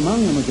around them and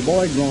among them as a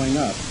boy growing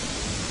up,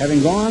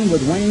 having gone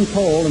with Wayne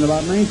Cole in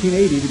about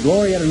 1980 to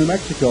Glorieta, New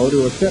Mexico,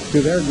 to assist to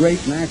their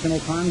great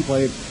national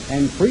conclave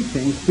and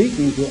preaching,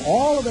 speaking to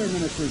all of their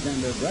ministers and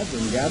their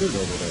brethren gathered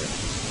over there,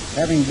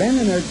 having been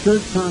in their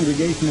church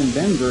congregation in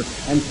Denver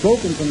and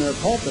spoken from their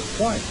pulpit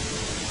twice.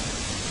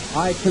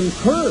 I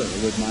concur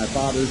with my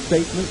father's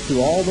statements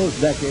through all those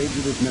decades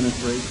of his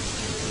ministry.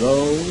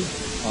 Those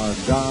are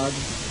God's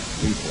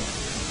people.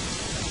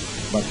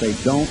 But they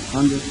don't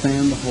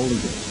understand the Holy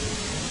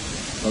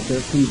Ghost. But they're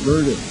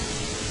converted.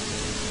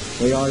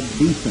 They are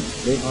decent.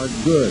 They are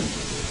good.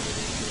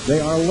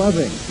 They are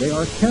loving. They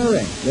are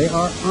caring. They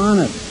are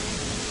honest.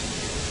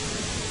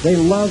 They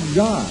love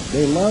God.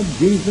 They love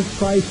Jesus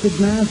Christ of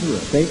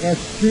Nazareth. They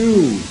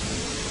eschew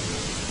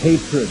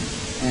hatred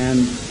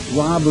and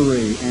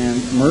robbery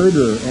and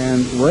murder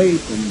and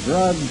rape and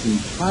drugs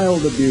and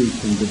child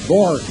abuse and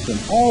divorce and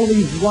all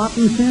these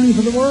rotten sins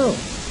of the world.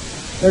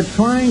 They're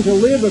trying to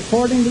live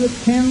according to the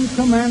 10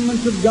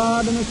 Commandments of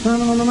God in the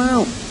Sermon on the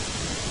Mount.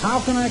 How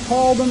can I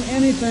call them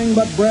anything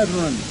but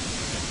brethren?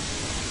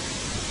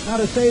 Now,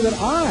 to say that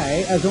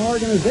I, as an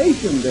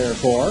organization,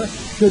 therefore,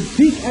 should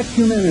seek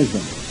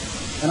ecumenism,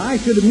 and I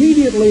should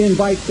immediately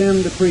invite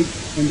them to preach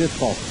in this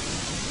pulpit,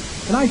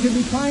 and I should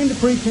be trying to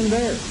preach in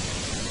theirs.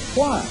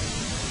 Why?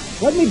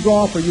 Let me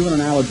draw for you an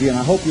analogy, and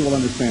I hope you will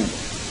understand it.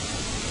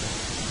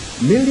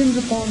 Millions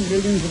upon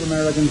millions of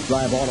Americans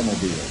drive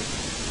automobiles.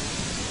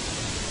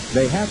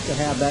 They have to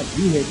have that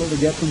vehicle to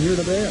get from here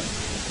to there.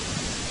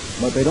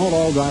 But they don't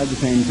all drive at the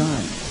same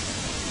time.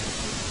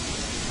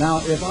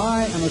 Now, if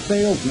I am a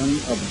salesman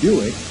of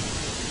Buick,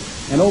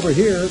 and over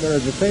here there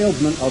is a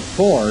salesman of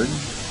Ford,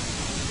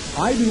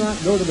 I do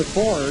not go to the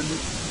Ford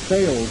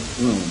sales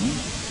room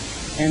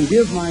and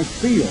give my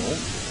spiel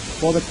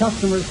for the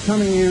customers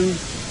coming in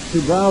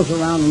to browse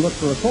around and look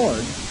for a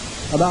Ford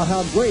about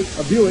how great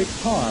a Buick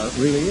car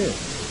really is.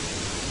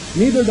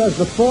 Neither does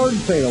the Ford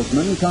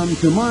salesman come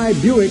to my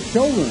Buick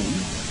showroom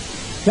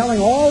telling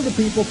all the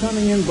people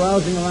coming in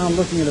browsing around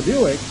looking at a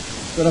Buick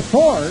that a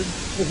Ford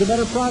is a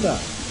better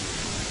product.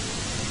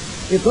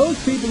 If those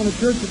people in the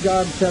Church of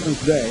God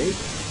Seventh Day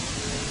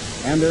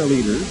and their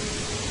leaders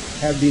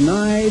have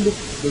denied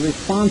the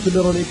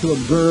responsibility to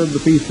observe the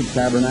Feast of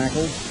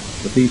Tabernacles,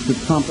 the Feast of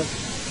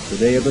Trumpets, the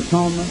Day of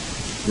Atonement,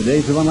 the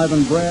Days of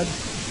Unleavened Bread,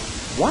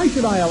 why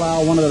should I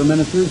allow one of their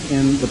ministers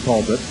in the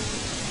pulpit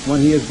when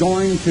he is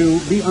going to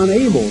be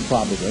unable,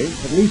 probably,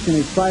 at least in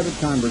his private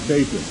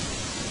conversation,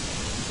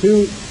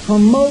 to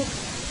promote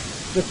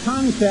the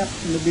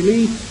concepts and the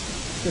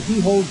beliefs that he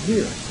holds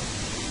dear?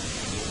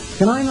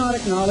 Can I not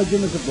acknowledge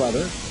him as a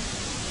brother,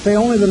 say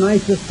only the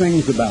nicest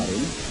things about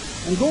him,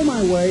 and go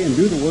my way and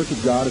do the work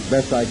of God as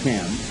best I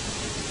can,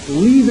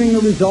 leaving the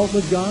result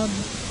with God?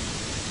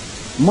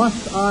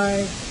 Must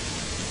I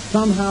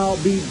somehow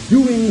be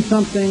doing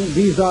something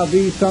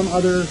vis-a-vis some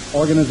other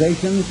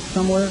organization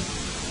somewhere?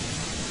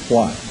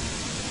 Why?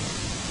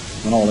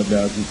 When all it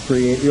does is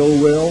create ill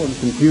will and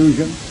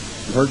confusion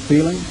and hurt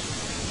feelings,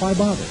 why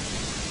bother?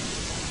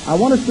 I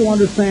want us to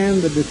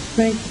understand the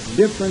distinct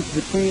difference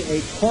between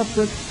a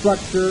corporate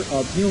structure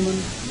of human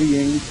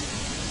beings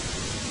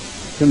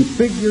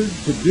configured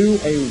to do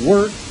a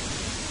work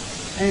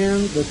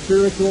and the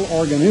spiritual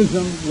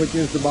organism which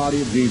is the body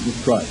of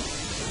Jesus Christ.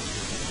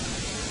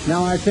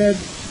 Now, I said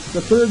the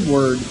third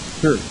word,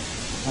 church,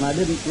 and I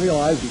didn't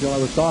realize until I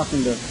was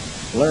talking to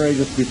Larry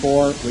just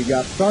before we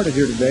got started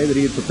here today that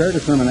he had prepared a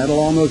sermonette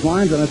along those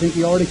lines, and I think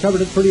he already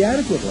covered it pretty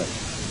adequately.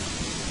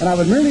 And I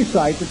would merely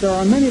cite that there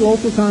are many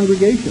local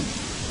congregations,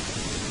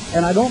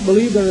 and I don't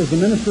believe there is a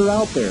minister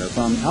out there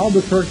from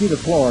Albuquerque to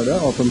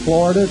Florida, or from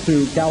Florida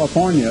to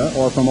California,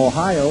 or from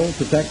Ohio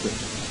to Texas,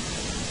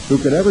 who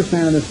could ever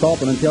stand in this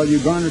pulpit and tell you,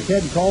 Garner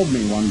Ted called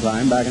me one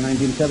time back in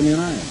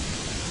 1979,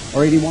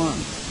 or 81,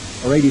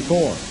 or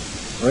 84,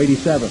 or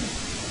 87,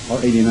 or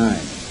 89,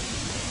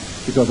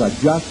 because I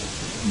just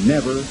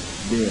never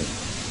did.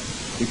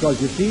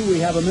 Because, you see, we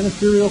have a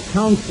ministerial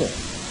council,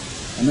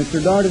 and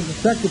Mr. Dart is the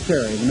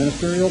secretary of the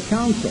ministerial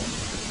council.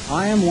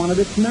 I am one of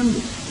its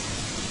members.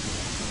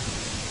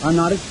 I'm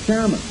not its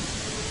chairman.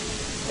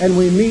 And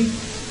we meet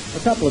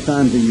a couple of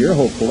times a year,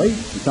 hopefully,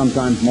 and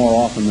sometimes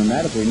more often than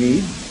that if we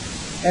need.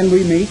 And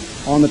we meet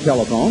on the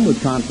telephone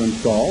with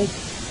conference calls,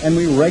 and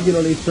we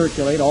regularly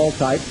circulate all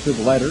types of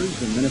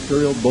letters and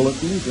ministerial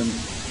bulletins and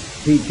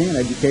teaching and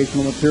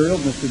educational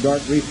materials. Mr.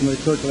 Dart recently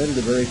circulated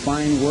a very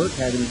fine work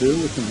having to do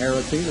with some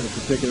heresy that a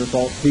particular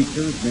false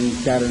teacher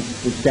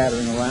is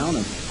scattering around,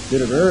 and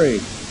did a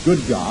very good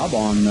job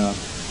on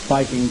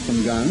spiking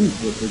some guns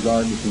with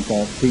regard to some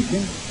false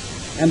teaching.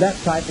 And that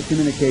type of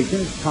communication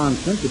is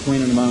constant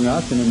between and among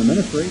us and in the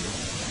ministry.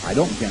 I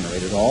don't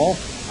generate it all.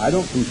 I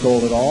don't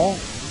control it all.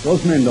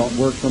 Those men don't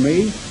work for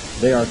me.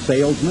 They are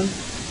salesmen.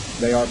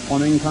 They are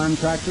plumbing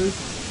contractors.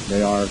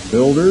 They are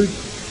builders,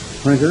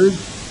 printers.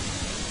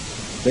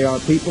 They are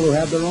people who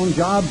have their own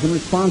jobs and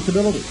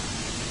responsibilities.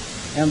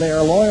 And they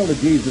are loyal to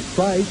Jesus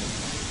Christ,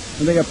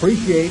 and they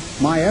appreciate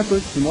my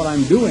efforts and what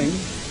I'm doing,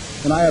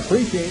 and I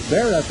appreciate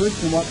their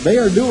efforts and what they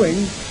are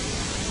doing,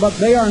 but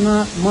they are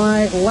not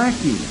my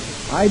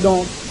lackeys. I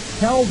don't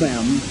tell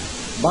them,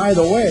 by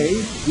the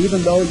way,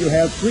 even though you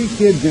have 3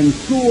 kids in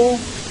school,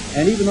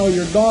 and even though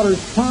your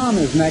daughter's prom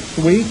is next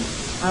week,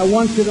 I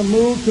want you to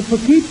move to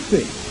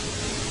Poughkeepsie.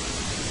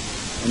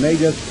 And they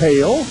just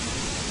pale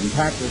and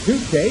pack their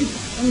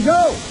suitcase and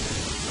go.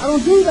 I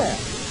don't do that.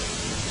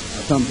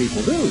 Now, some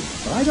people do,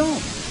 but I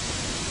don't.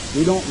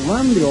 We don't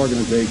run the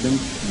organization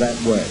that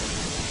way.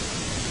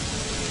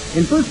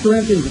 In 1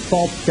 Corinthians, the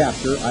 12th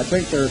chapter, I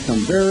think there are some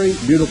very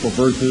beautiful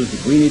verses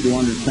that we need to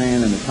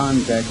understand in the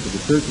context of the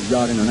Church of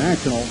God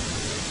International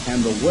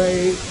and the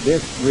way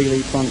this really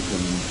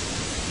functions,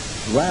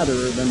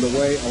 rather than the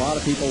way a lot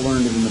of people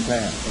learned it in the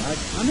past.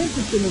 I'm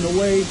interested in the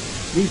way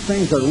these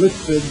things are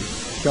listed,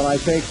 shall I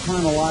say,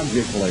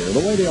 chronologically, or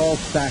the way they all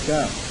stack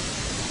up.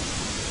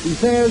 He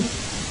says,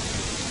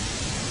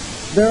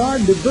 there are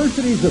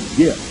diversities of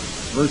gifts,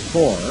 verse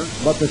 4,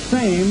 but the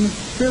same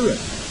Spirit.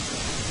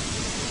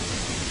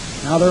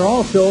 Now, there are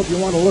also, if you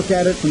want to look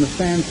at it from the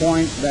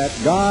standpoint that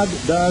God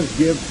does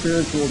give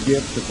spiritual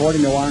gifts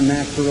according to our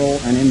natural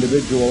and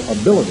individual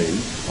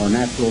abilities, or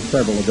natural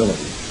several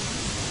abilities.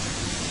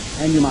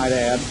 And you might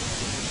add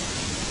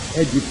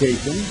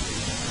education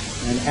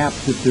and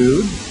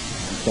aptitude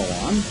and so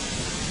on.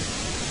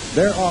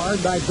 There are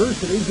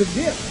diversities of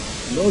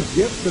gifts. And those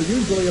gifts are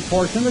usually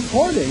apportioned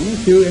according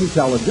to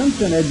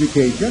intelligence and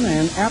education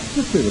and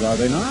aptitude, are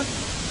they not?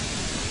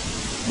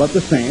 But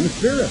the same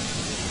Spirit.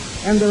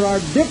 And there are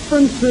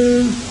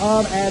differences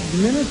of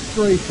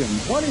administration.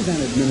 What is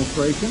an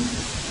administration?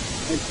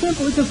 It's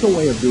simple. It's just a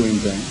way of doing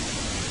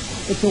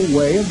things. It's a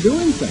way of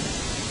doing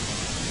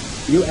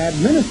things. You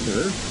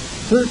administer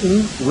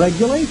certain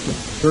regulations,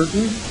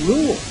 certain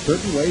rules,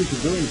 certain ways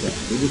of doing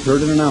things. We just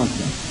heard an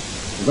announcement.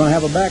 We're going to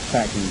have a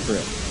backpacking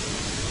trip.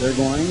 They're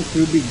going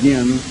to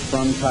begin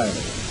from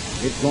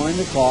Thailand. It's going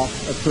to cost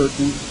a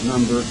certain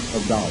number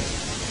of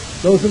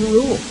dollars. Those are the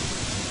rules.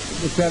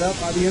 It was set up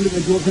by the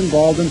individuals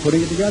involved in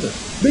putting it together.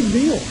 Big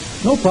deal.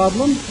 No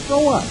problem. So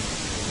what?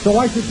 So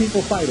why should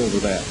people fight over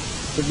that?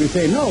 Should we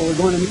say, no, we're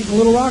going to meet in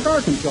Little Rock,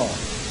 Arkansas?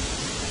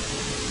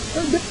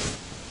 There are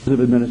differences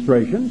of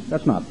administrations.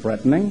 That's not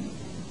threatening.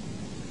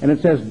 And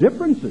it says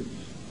differences.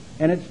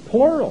 And it's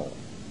plural.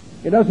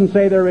 It doesn't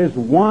say there is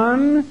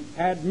one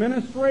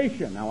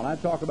administration. Now, when I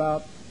talk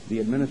about the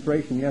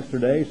administration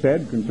yesterday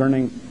said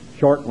concerning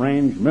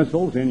short-range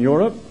missiles in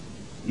Europe,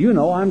 you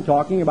know I'm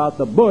talking about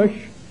the Bush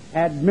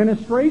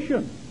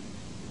administration.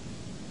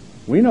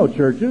 We know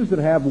churches that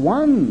have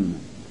one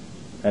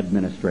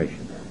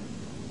administration.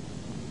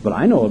 But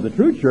I know of the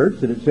true church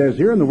that it says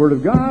here in the Word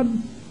of God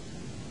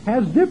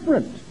has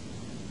different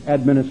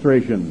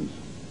administrations,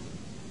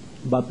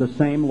 but the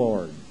same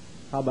Lord.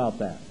 How about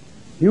that?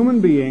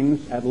 Human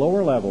beings at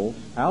lower levels,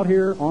 out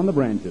here on the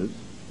branches,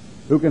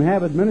 who can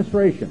have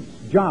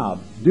administrations,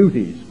 jobs,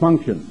 duties,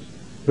 functions,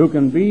 who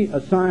can be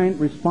assigned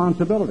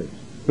responsibilities,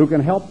 who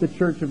can help the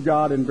Church of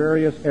God in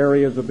various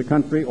areas of the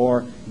country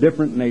or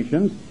different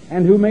nations,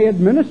 and who may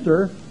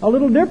administer a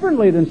little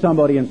differently than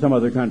somebody in some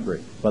other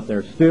country. But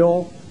they're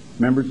still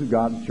members of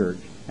God's church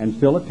and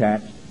still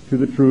attached to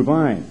the true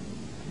vine.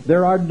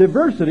 There are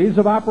diversities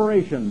of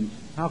operations.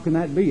 How can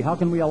that be? How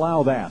can we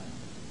allow that?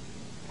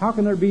 How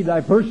can there be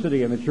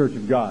diversity in the Church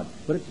of God?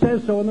 But it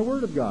says so in the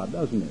Word of God,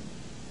 doesn't it?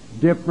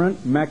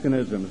 Different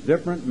mechanisms,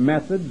 different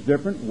methods,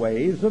 different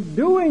ways of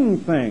doing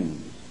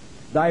things.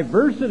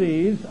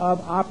 Diversities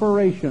of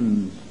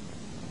operations.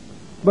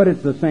 But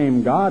it's the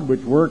same God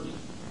which works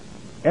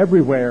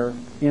everywhere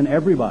in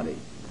everybody,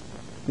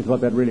 is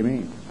what that really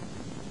means.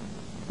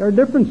 There are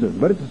differences,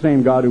 but it's the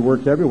same God who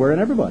works everywhere in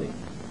everybody.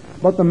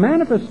 But the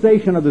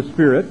manifestation of the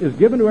Spirit is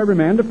given to every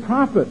man to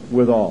profit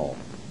withal.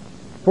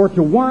 For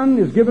to one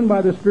is given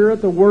by the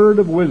Spirit the word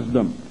of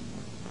wisdom.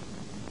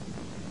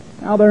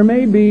 Now there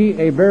may be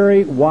a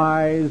very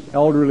wise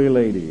elderly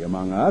lady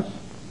among us,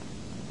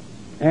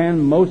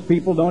 and most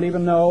people don't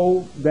even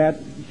know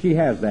that she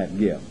has that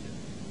gift.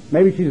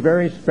 Maybe she's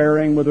very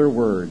sparing with her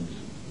words.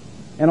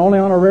 And only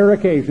on a rare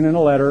occasion in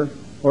a letter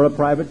or a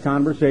private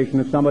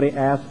conversation, if somebody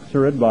asks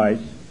her advice,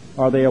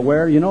 are they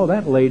aware, you know,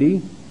 that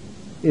lady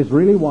is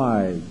really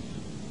wise.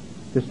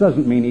 This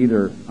doesn't mean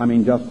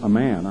just a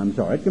man, I'm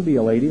sorry. It can be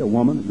a lady, a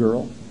woman, a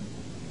girl.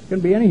 It can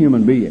be any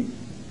human being.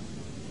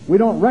 We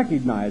don't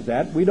recognize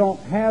that. We don't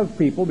have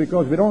people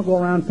because we don't go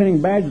around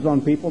pinning badges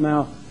on people.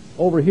 Now,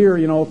 over here,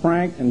 you know,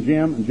 Frank and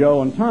Jim and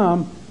Joe and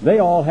Tom, they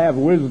all have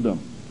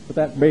wisdom. But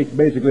that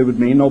basically would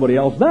mean nobody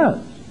else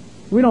does.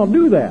 We don't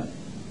do that.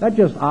 That's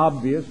just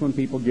obvious when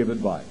people give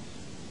advice.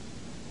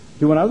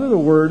 To another, the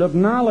word of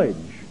knowledge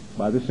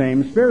by the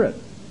same Spirit.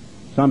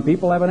 Some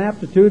people have an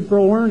aptitude for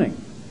learning,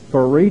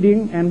 for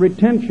reading and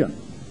retention,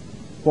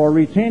 for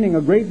retaining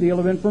a great deal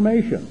of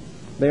information.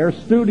 They are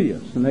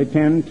studious, and they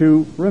tend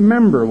to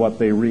remember what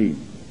they read.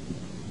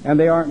 And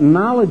they are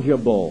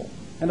knowledgeable.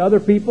 And other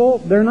people,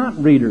 they're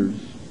not readers.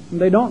 And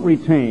they don't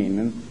retain,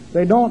 and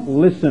they don't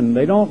listen.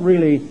 They don't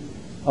really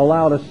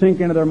allow to sink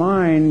into their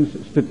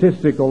minds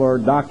statistical or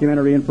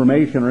documentary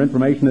information or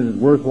information that is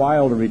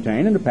worthwhile to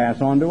retain and to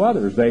pass on to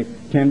others. They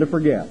tend to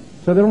forget.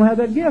 So they don't have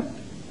that gift.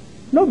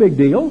 No big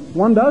deal.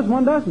 One does,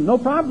 one doesn't. No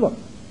problem.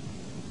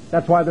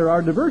 That's why there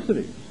are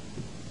diversities.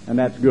 And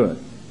that's good.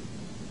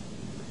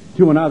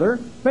 To another,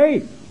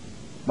 faith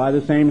by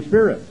the same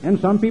Spirit. And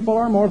some people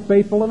are more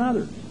faithful than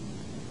others.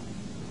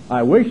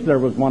 I wish there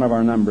was one of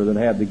our number that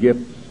had the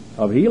gifts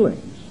of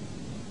healings.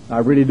 I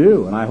really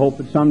do. And I hope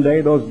that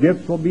someday those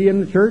gifts will be in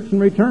the church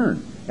and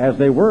return, as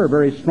they were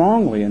very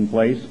strongly in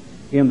place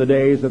in the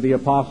days of the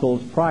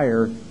apostles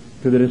prior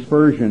to the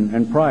dispersion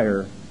and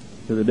prior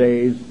to the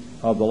days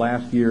of the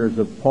last years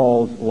of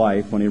Paul's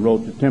life, when he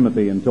wrote to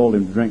Timothy and told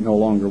him to drink no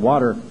longer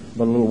water,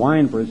 but a little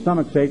wine for his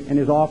stomach's sake and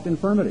his oft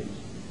infirmities.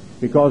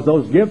 Because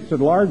those gifts had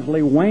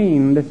largely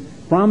waned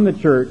from the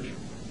church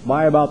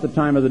by about the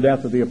time of the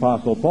death of the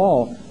Apostle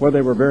Paul, where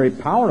they were very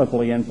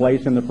powerfully in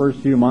place in the first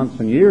few months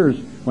and years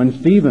when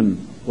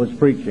Stephen was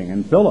preaching,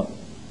 and Philip,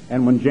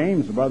 and when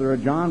James, the brother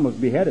of John, was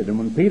beheaded, and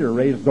when Peter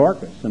raised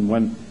Dorcas, and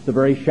when the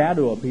very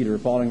shadow of Peter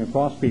falling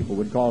across people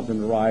would cause them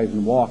to rise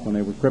and walk when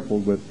they were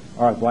crippled with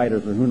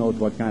arthritis or who knows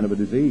what kind of a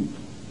disease.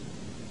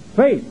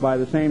 Faith by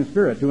the same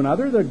Spirit. To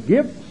another, the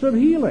gifts of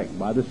healing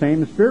by the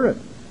same Spirit.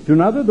 To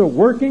another, the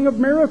working of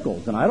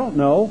miracles. And I don't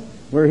know,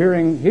 we're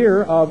hearing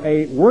here of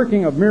a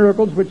working of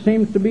miracles which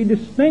seems to be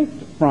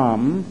distinct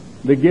from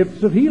the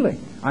gifts of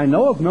healing. I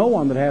know of no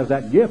one that has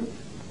that gift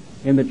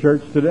in the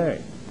church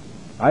today.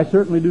 I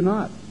certainly do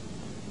not.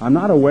 I'm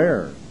not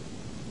aware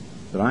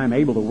that I am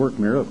able to work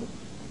miracles.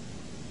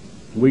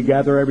 We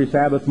gather every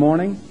Sabbath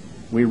morning.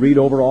 We read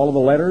over all of the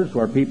letters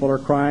where people are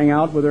crying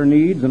out with their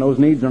needs, and those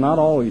needs are not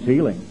always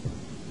healing.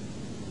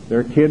 There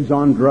are kids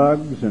on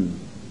drugs and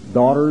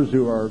daughters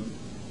who are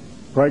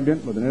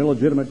pregnant with an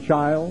illegitimate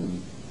child,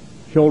 and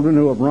children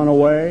who have run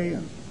away,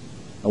 and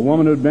a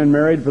woman who had been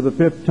married for the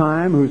 5th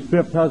time whose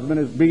 5th husband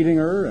is beating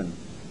her, and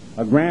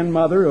a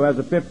grandmother who has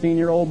a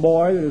 15-year-old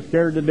boy that is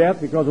scared to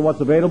death because of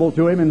what's available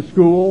to him in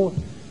school.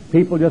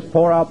 People just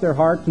pour out their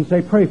hearts and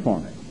say, "Pray for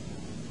me."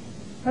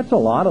 That's a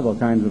lot of the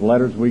kinds of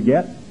letters we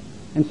get,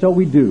 and so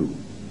we do.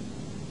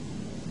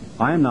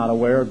 I am not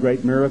aware of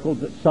great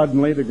miracles that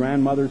suddenly the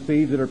grandmother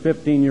sees that her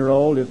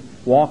 15-year-old just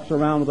walks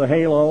around with a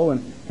halo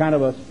and kind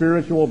of a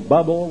spiritual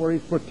bubble where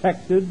he's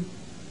protected,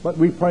 but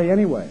we pray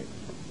anyway.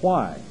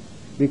 Why?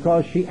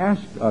 Because she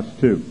asked us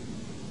to.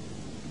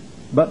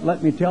 But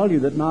let me tell you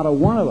that not a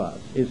one of us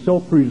is so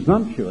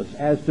presumptuous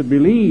as to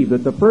believe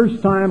that the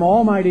first time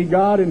Almighty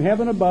God in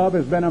heaven above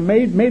has been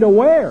made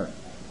aware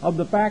of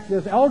the fact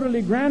this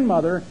elderly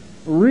grandmother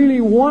really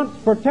wants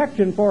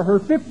protection for her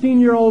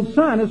 15-year-old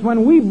son is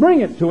when we bring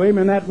it to him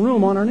in that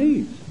room on our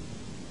knees.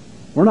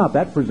 We're not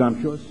that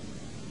presumptuous.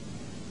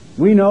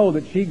 We know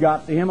that she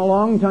got to him a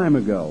long time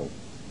ago.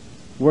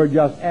 We're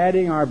just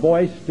adding our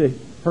voice to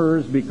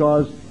hers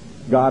because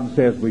God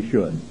says we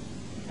should.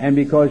 And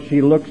because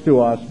she looks to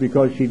us,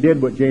 because she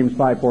did what James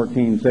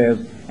 5:14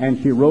 says, and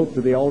she wrote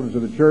to the elders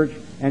of the church,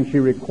 and she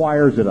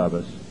requires it of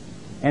us,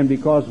 and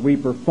because we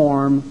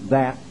perform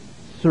that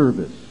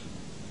service,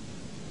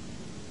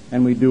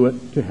 and we do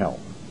it to help.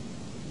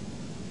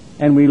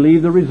 And we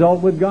leave the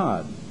result with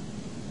God.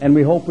 And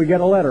we hope we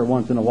get a letter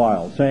once in a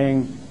while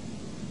saying,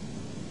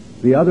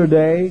 "The other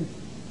day,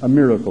 a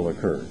miracle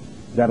occurred."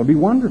 That'll be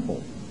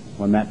wonderful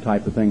when that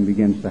type of thing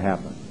begins to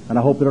happen. And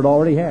I hope that it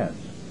already has.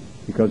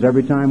 Because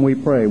every time we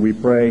pray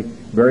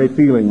very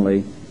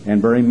feelingly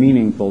and very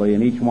meaningfully,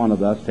 and each one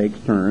of us takes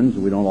turns.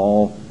 We don't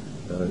all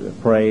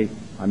pray.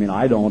 I mean,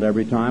 I don't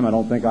every time. I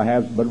don't think I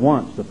have but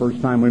once, the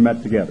first time we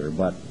met together,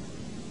 but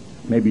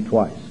maybe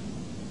twice.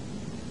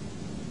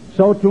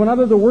 So to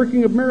another, the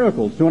working of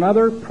miracles. To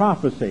another,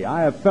 prophecy.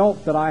 I have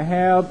felt that I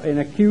have an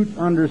acute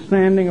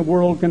understanding of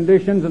world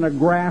conditions and a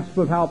grasp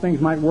of how things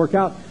might work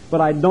out,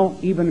 but I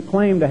don't even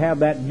claim to have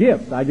that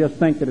gift. I just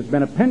think that it's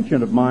been a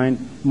penchant of mine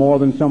more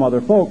than some other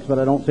folks, but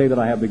I don't say that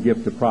I have the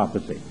gift of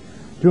prophecy.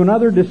 To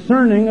another,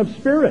 discerning of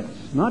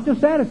spirits. Not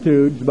just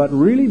attitudes, but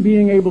really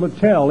being able to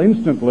tell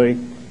instantly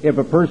if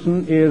a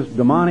person is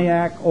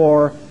demoniac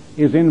or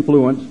is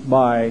influenced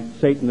by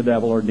Satan, the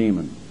devil, or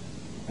demons.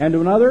 And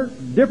to another,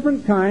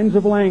 different kinds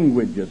of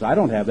languages. I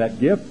don't have that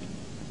gift.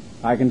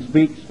 I can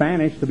speak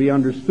Spanish to be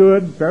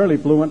understood fairly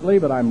fluently,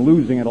 but I'm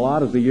losing it a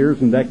lot as the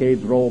years and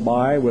decades roll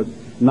by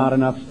with not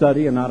enough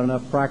study and not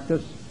enough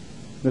practice.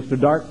 Mr.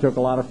 Dark took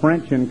a lot of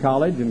French in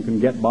college and can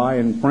get by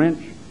in French,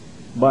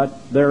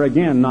 but they're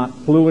again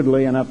not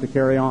fluidly enough to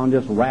carry on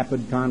just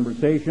rapid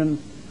conversation.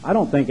 I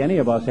don't think any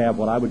of us have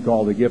what I would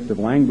call the gift of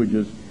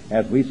languages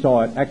as we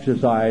saw it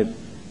exercised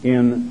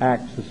in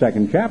Acts, the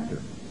 2nd chapter.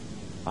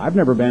 I've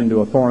never been to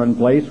a foreign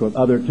place with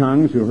other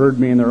tongues who heard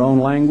me in their own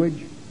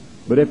language,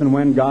 but if and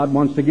when God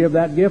wants to give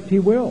that gift, He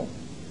will.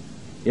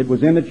 It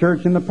was in the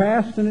church in the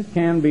past, and it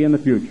can be in the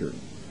future.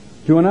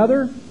 To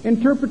another,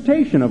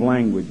 interpretation of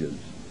languages.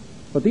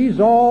 But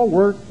these all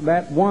work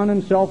that one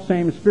and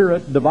self-same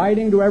Spirit,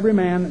 dividing to every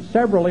man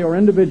severally or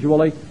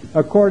individually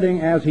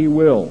according as He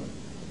will.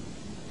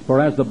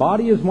 For as the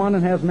body is one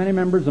and has many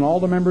members, and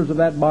all the members of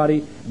that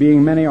body,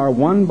 being many, are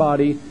one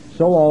body,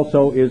 so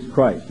also is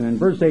Christ. And in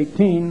verse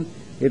 18,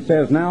 it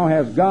says, now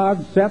has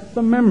God set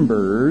the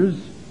members,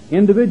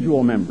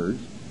 individual members,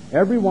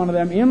 every one of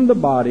them in the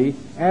body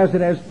as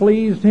it has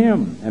pleased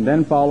him. And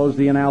then follows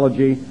the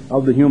analogy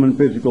of the human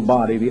physical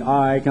body. The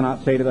eye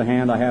cannot say to the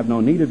hand, I have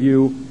no need of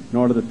you,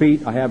 nor to the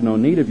feet, I have no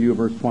need of you,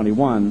 verse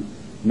 21.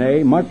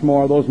 Nay, much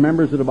more, those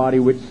members of the body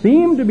which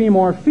seem to be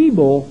more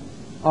feeble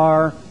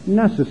are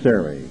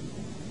necessary.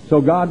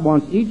 So God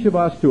wants each of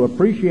us to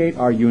appreciate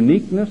our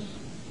uniqueness,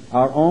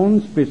 our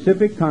own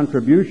specific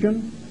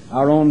contribution,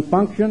 our own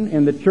function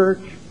in the church,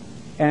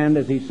 and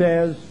as he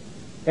says,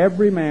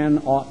 every man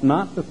ought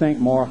not to think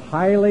more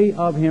highly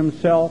of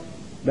himself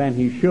than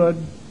he should,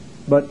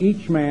 but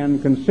each man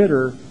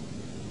consider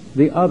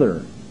the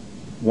other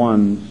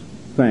one's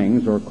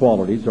things or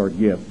qualities or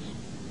gifts,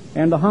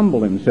 and to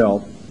humble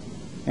himself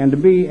and to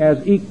be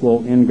as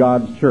equal in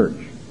God's church.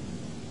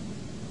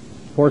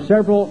 For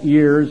several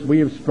years we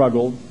have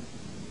struggled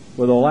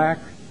with a lack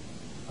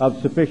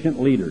of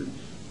sufficient leaders.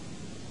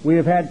 We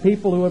have had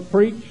people who have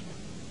preached,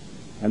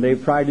 and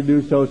they've tried to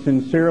do so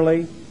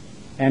sincerely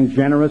and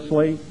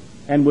generously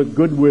and with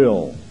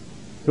goodwill,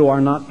 who are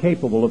not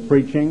capable of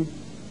preaching,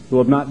 who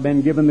have not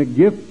been given the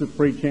gift of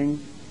preaching,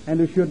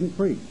 and who shouldn't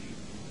preach.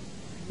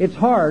 It's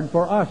hard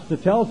for us to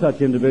tell such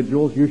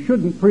individuals, you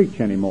shouldn't preach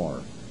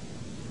anymore.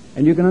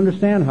 And you can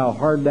understand how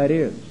hard that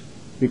is,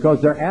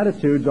 because their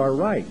attitudes are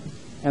right,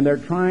 and they're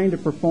trying to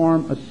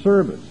perform a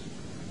service.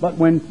 But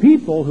when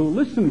people who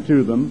listen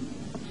to them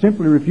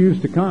simply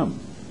refuse to come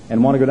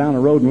and want to go down the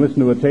road and listen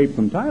to a tape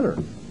from Tyler,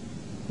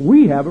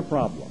 we have a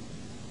problem.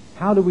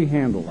 How do we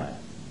handle that?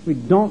 We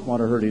don't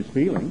want to hurt his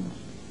feelings.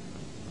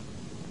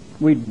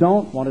 We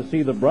don't want to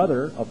see the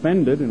brother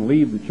offended and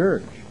leave the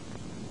church.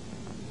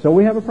 So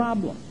we have a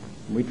problem.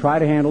 We try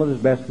to handle it as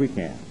best we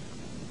can.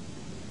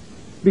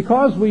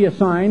 Because we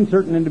assign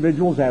certain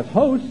individuals as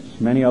hosts,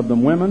 many of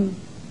them women,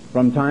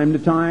 from time to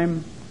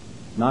time,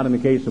 not in the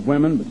case of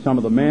women, but some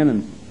of the men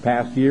in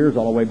past years,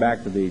 all the way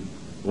back to the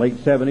late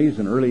 70s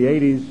and early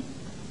 80s,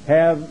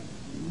 have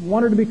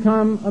wanted to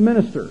become a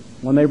minister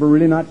when they were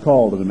really not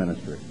called to the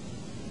ministry.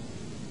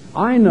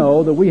 I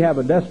know that we have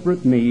a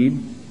desperate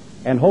need,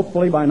 and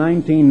hopefully by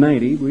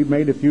 1990 we've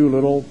made a few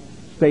little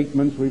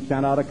statements, we've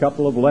sent out a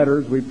couple of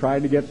letters, we've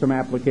tried to get some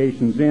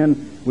applications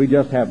in. We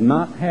just have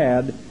not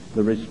had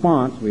the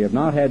response. We have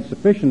not had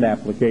sufficient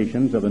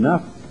applications of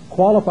enough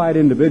qualified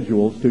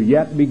individuals to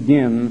yet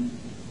begin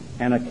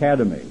an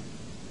academy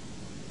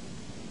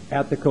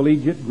at the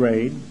collegiate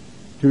grade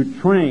to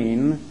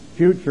train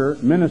future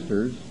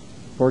ministers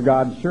for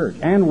God's church,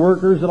 and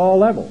workers at all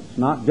levels,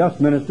 not just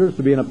ministers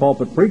to be in a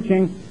pulpit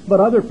preaching, but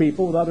other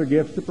people with other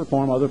gifts to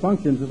perform other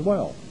functions as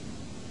well.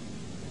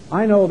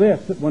 I know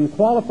this, that when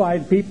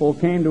qualified people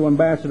came to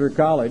Ambassador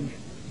College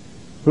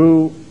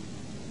who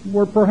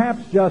were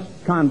perhaps just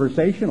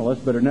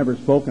conversationalists but had never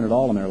spoken at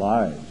all in their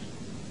lives,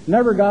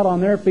 never got on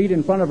their feet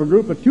in front of a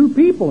group of 2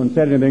 people and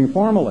said anything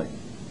formally,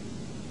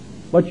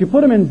 but you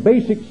put them in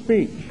basic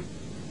speech,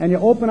 and you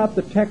open up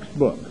the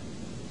textbook,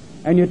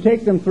 and you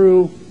take them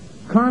through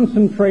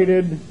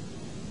concentrated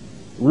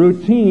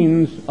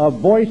routines of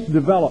voice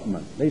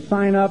development. They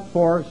sign up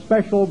for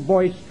special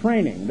voice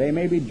training. They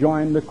maybe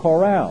join the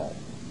chorale.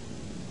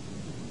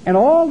 And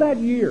all that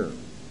year,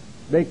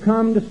 they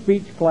come to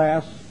speech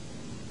class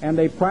and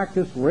they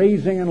practice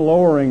raising and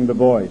lowering the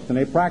voice, and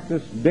they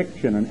practice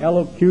diction and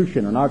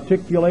elocution and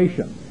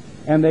articulation.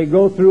 And they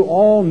go through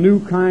all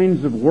new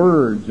kinds of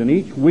words, and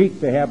each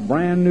week they have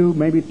brand new,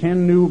 maybe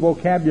 10 new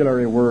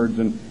vocabulary words,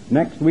 and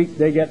next week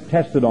they get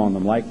tested on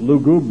them, like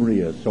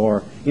lugubrious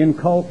or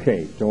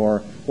inculcate or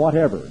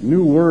whatever,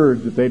 new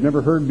words that they've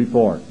never heard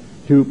before,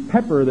 to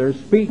pepper their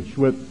speech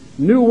with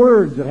new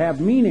words that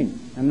have meaning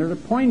and they're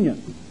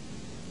poignant.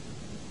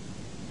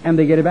 And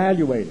they get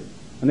evaluated,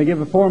 and they give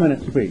a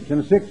 4-minute speech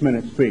and a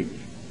 6-minute speech,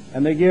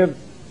 and they give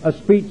a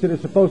speech that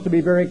is supposed to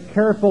be very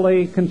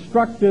carefully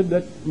constructed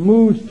that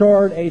moves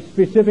toward a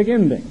specific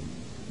ending.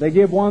 They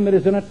give one that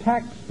is an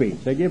attack speech.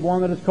 They give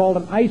one that is called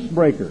an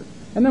icebreaker.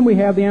 And then we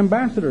have the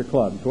ambassador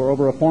clubs who are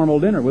over a formal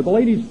dinner with the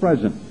ladies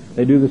present.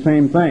 They do the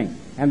same thing.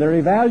 And they're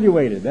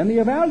evaluated. And the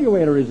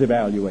evaluator is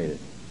evaluated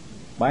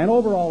by an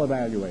overall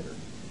evaluator.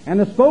 And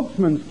the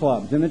spokesman's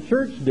clubs in the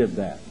church did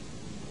that.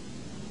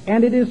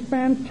 And it is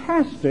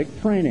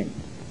fantastic training.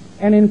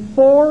 And in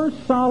 4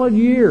 solid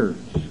years,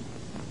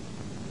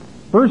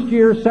 first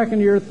year, second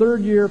year,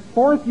 third year,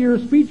 fourth year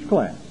speech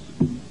class,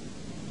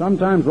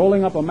 sometimes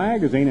rolling up a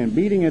magazine and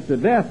beating it to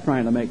death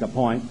trying to make a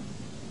point,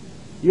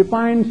 you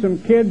find some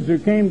kids who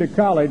came to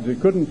college that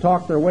couldn't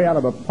talk their way out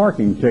of a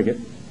parking ticket,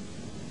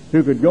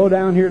 who could go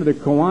down here to the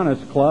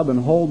Kiwanis Club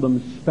and hold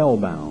them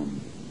spellbound,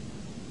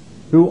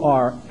 who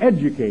are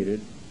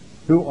educated,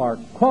 who are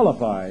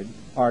qualified,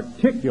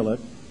 articulate,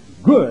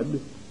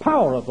 good,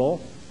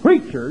 powerful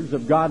preachers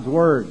of God's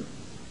Word.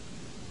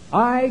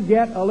 I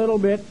get a little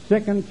bit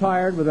sick and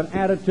tired with an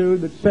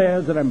attitude that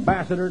says that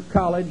Ambassador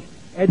College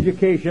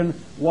education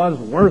was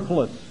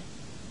worthless.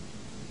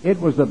 It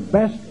was the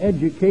best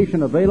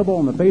education available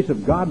on the face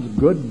of God's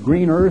good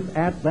green earth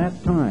at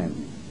that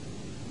time.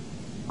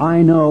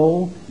 I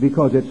know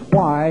because it's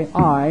why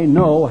I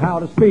know how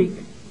to speak.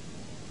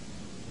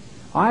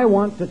 I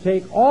want to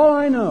take all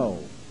I know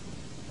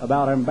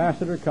about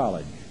Ambassador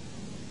College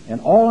and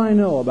all I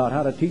know about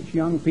how to teach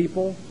young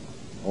people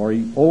or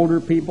older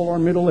people or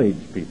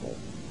middle-aged people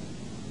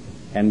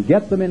and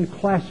get them in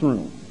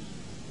classrooms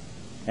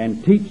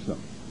and teach them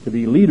to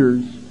be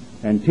leaders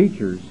and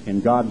teachers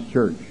in God's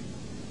church.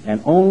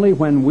 And only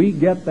when we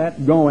get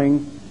that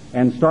going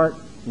and start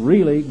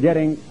really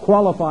getting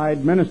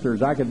qualified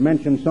ministers, I could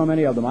mention so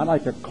many of them. I'd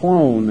like to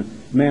clone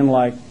men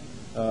like,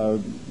 I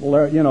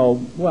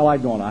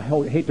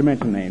hate to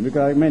mention names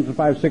because I mentioned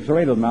 5, 6, or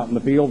 8 of them out in the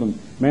field, and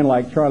men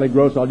like Charlie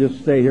Gross, I'll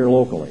just stay here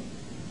locally.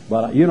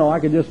 But, I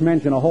could just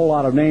mention a whole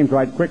lot of names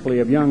right quickly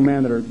of young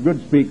men that are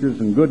good speakers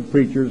and good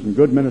preachers and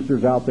good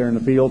ministers out there in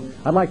the field.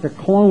 I'd like to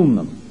clone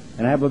them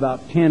and have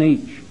about 10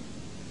 each,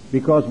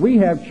 because we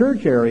have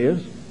church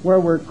areas where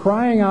we're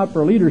crying out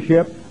for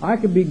leadership. I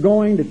could be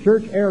going to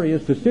church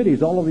areas, to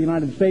cities all over the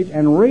United States,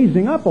 and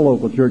raising up a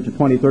local church of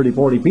 20, 30,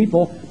 40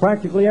 people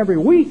practically every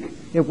week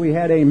if we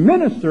had a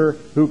minister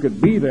who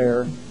could be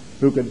there,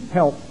 who could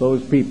help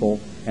those people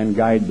and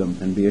guide them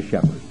and be a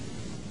shepherd.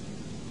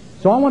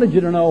 So I wanted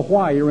you to know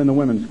why you're in the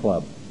women's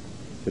club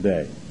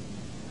today.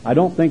 I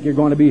don't think you're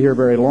going to be here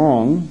very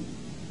long.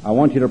 I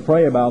want you to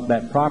pray about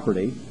that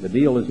property. The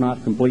deal is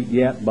not complete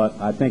yet,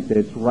 but I think that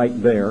it's right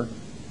there.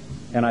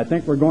 And I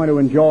think we're going to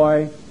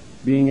enjoy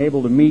being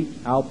able to meet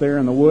out there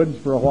in the woods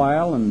for a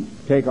while and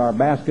take our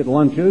basket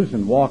lunches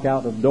and walk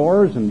out of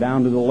doors and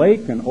down to the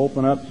lake and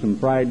open up some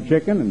fried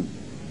chicken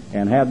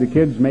and have the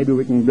kids. Maybe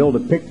we can build a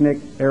picnic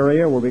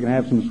area where we can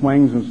have some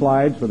swings and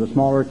slides for the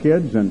smaller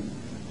kids and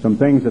some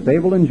things that they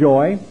will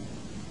enjoy.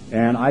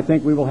 And I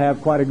think we will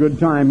have quite a good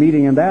time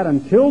meeting in that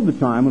until the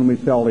time when we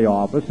sell the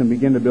office and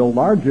begin to build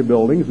larger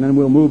buildings, and then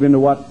we'll move into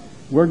what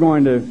we're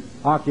going to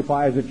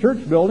occupy as a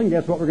church building.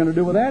 Guess what we're going to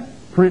do with that?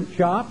 Print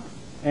shop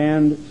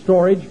and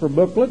storage for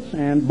booklets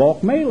and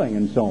bulk mailing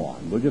and so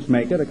on. We'll just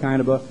make it a kind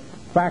of a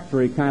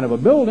factory kind of a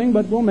building,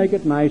 but we'll make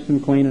it nice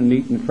and clean and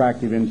neat and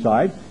attractive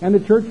inside, and the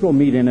church will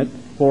meet in it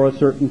for a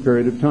certain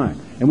period of time.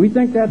 And we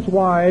think that's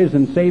wise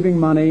and saving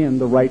money and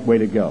the right way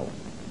to go.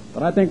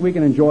 But I think we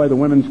can enjoy the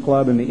women's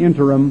club in the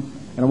interim,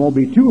 and it won't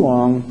be too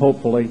long,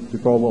 hopefully,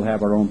 before we'll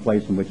have our own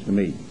place in which to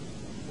meet,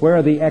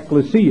 where the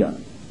ecclesia,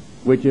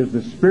 which is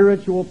the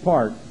spiritual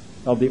part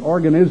of the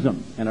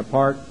organism and a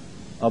part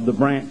of the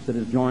branch that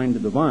is joined to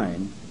the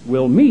vine,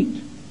 will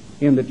meet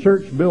in the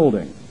church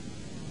building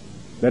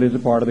that is a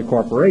part of the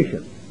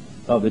corporation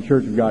of the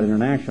Church of God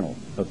International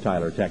of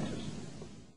Tyler, Texas.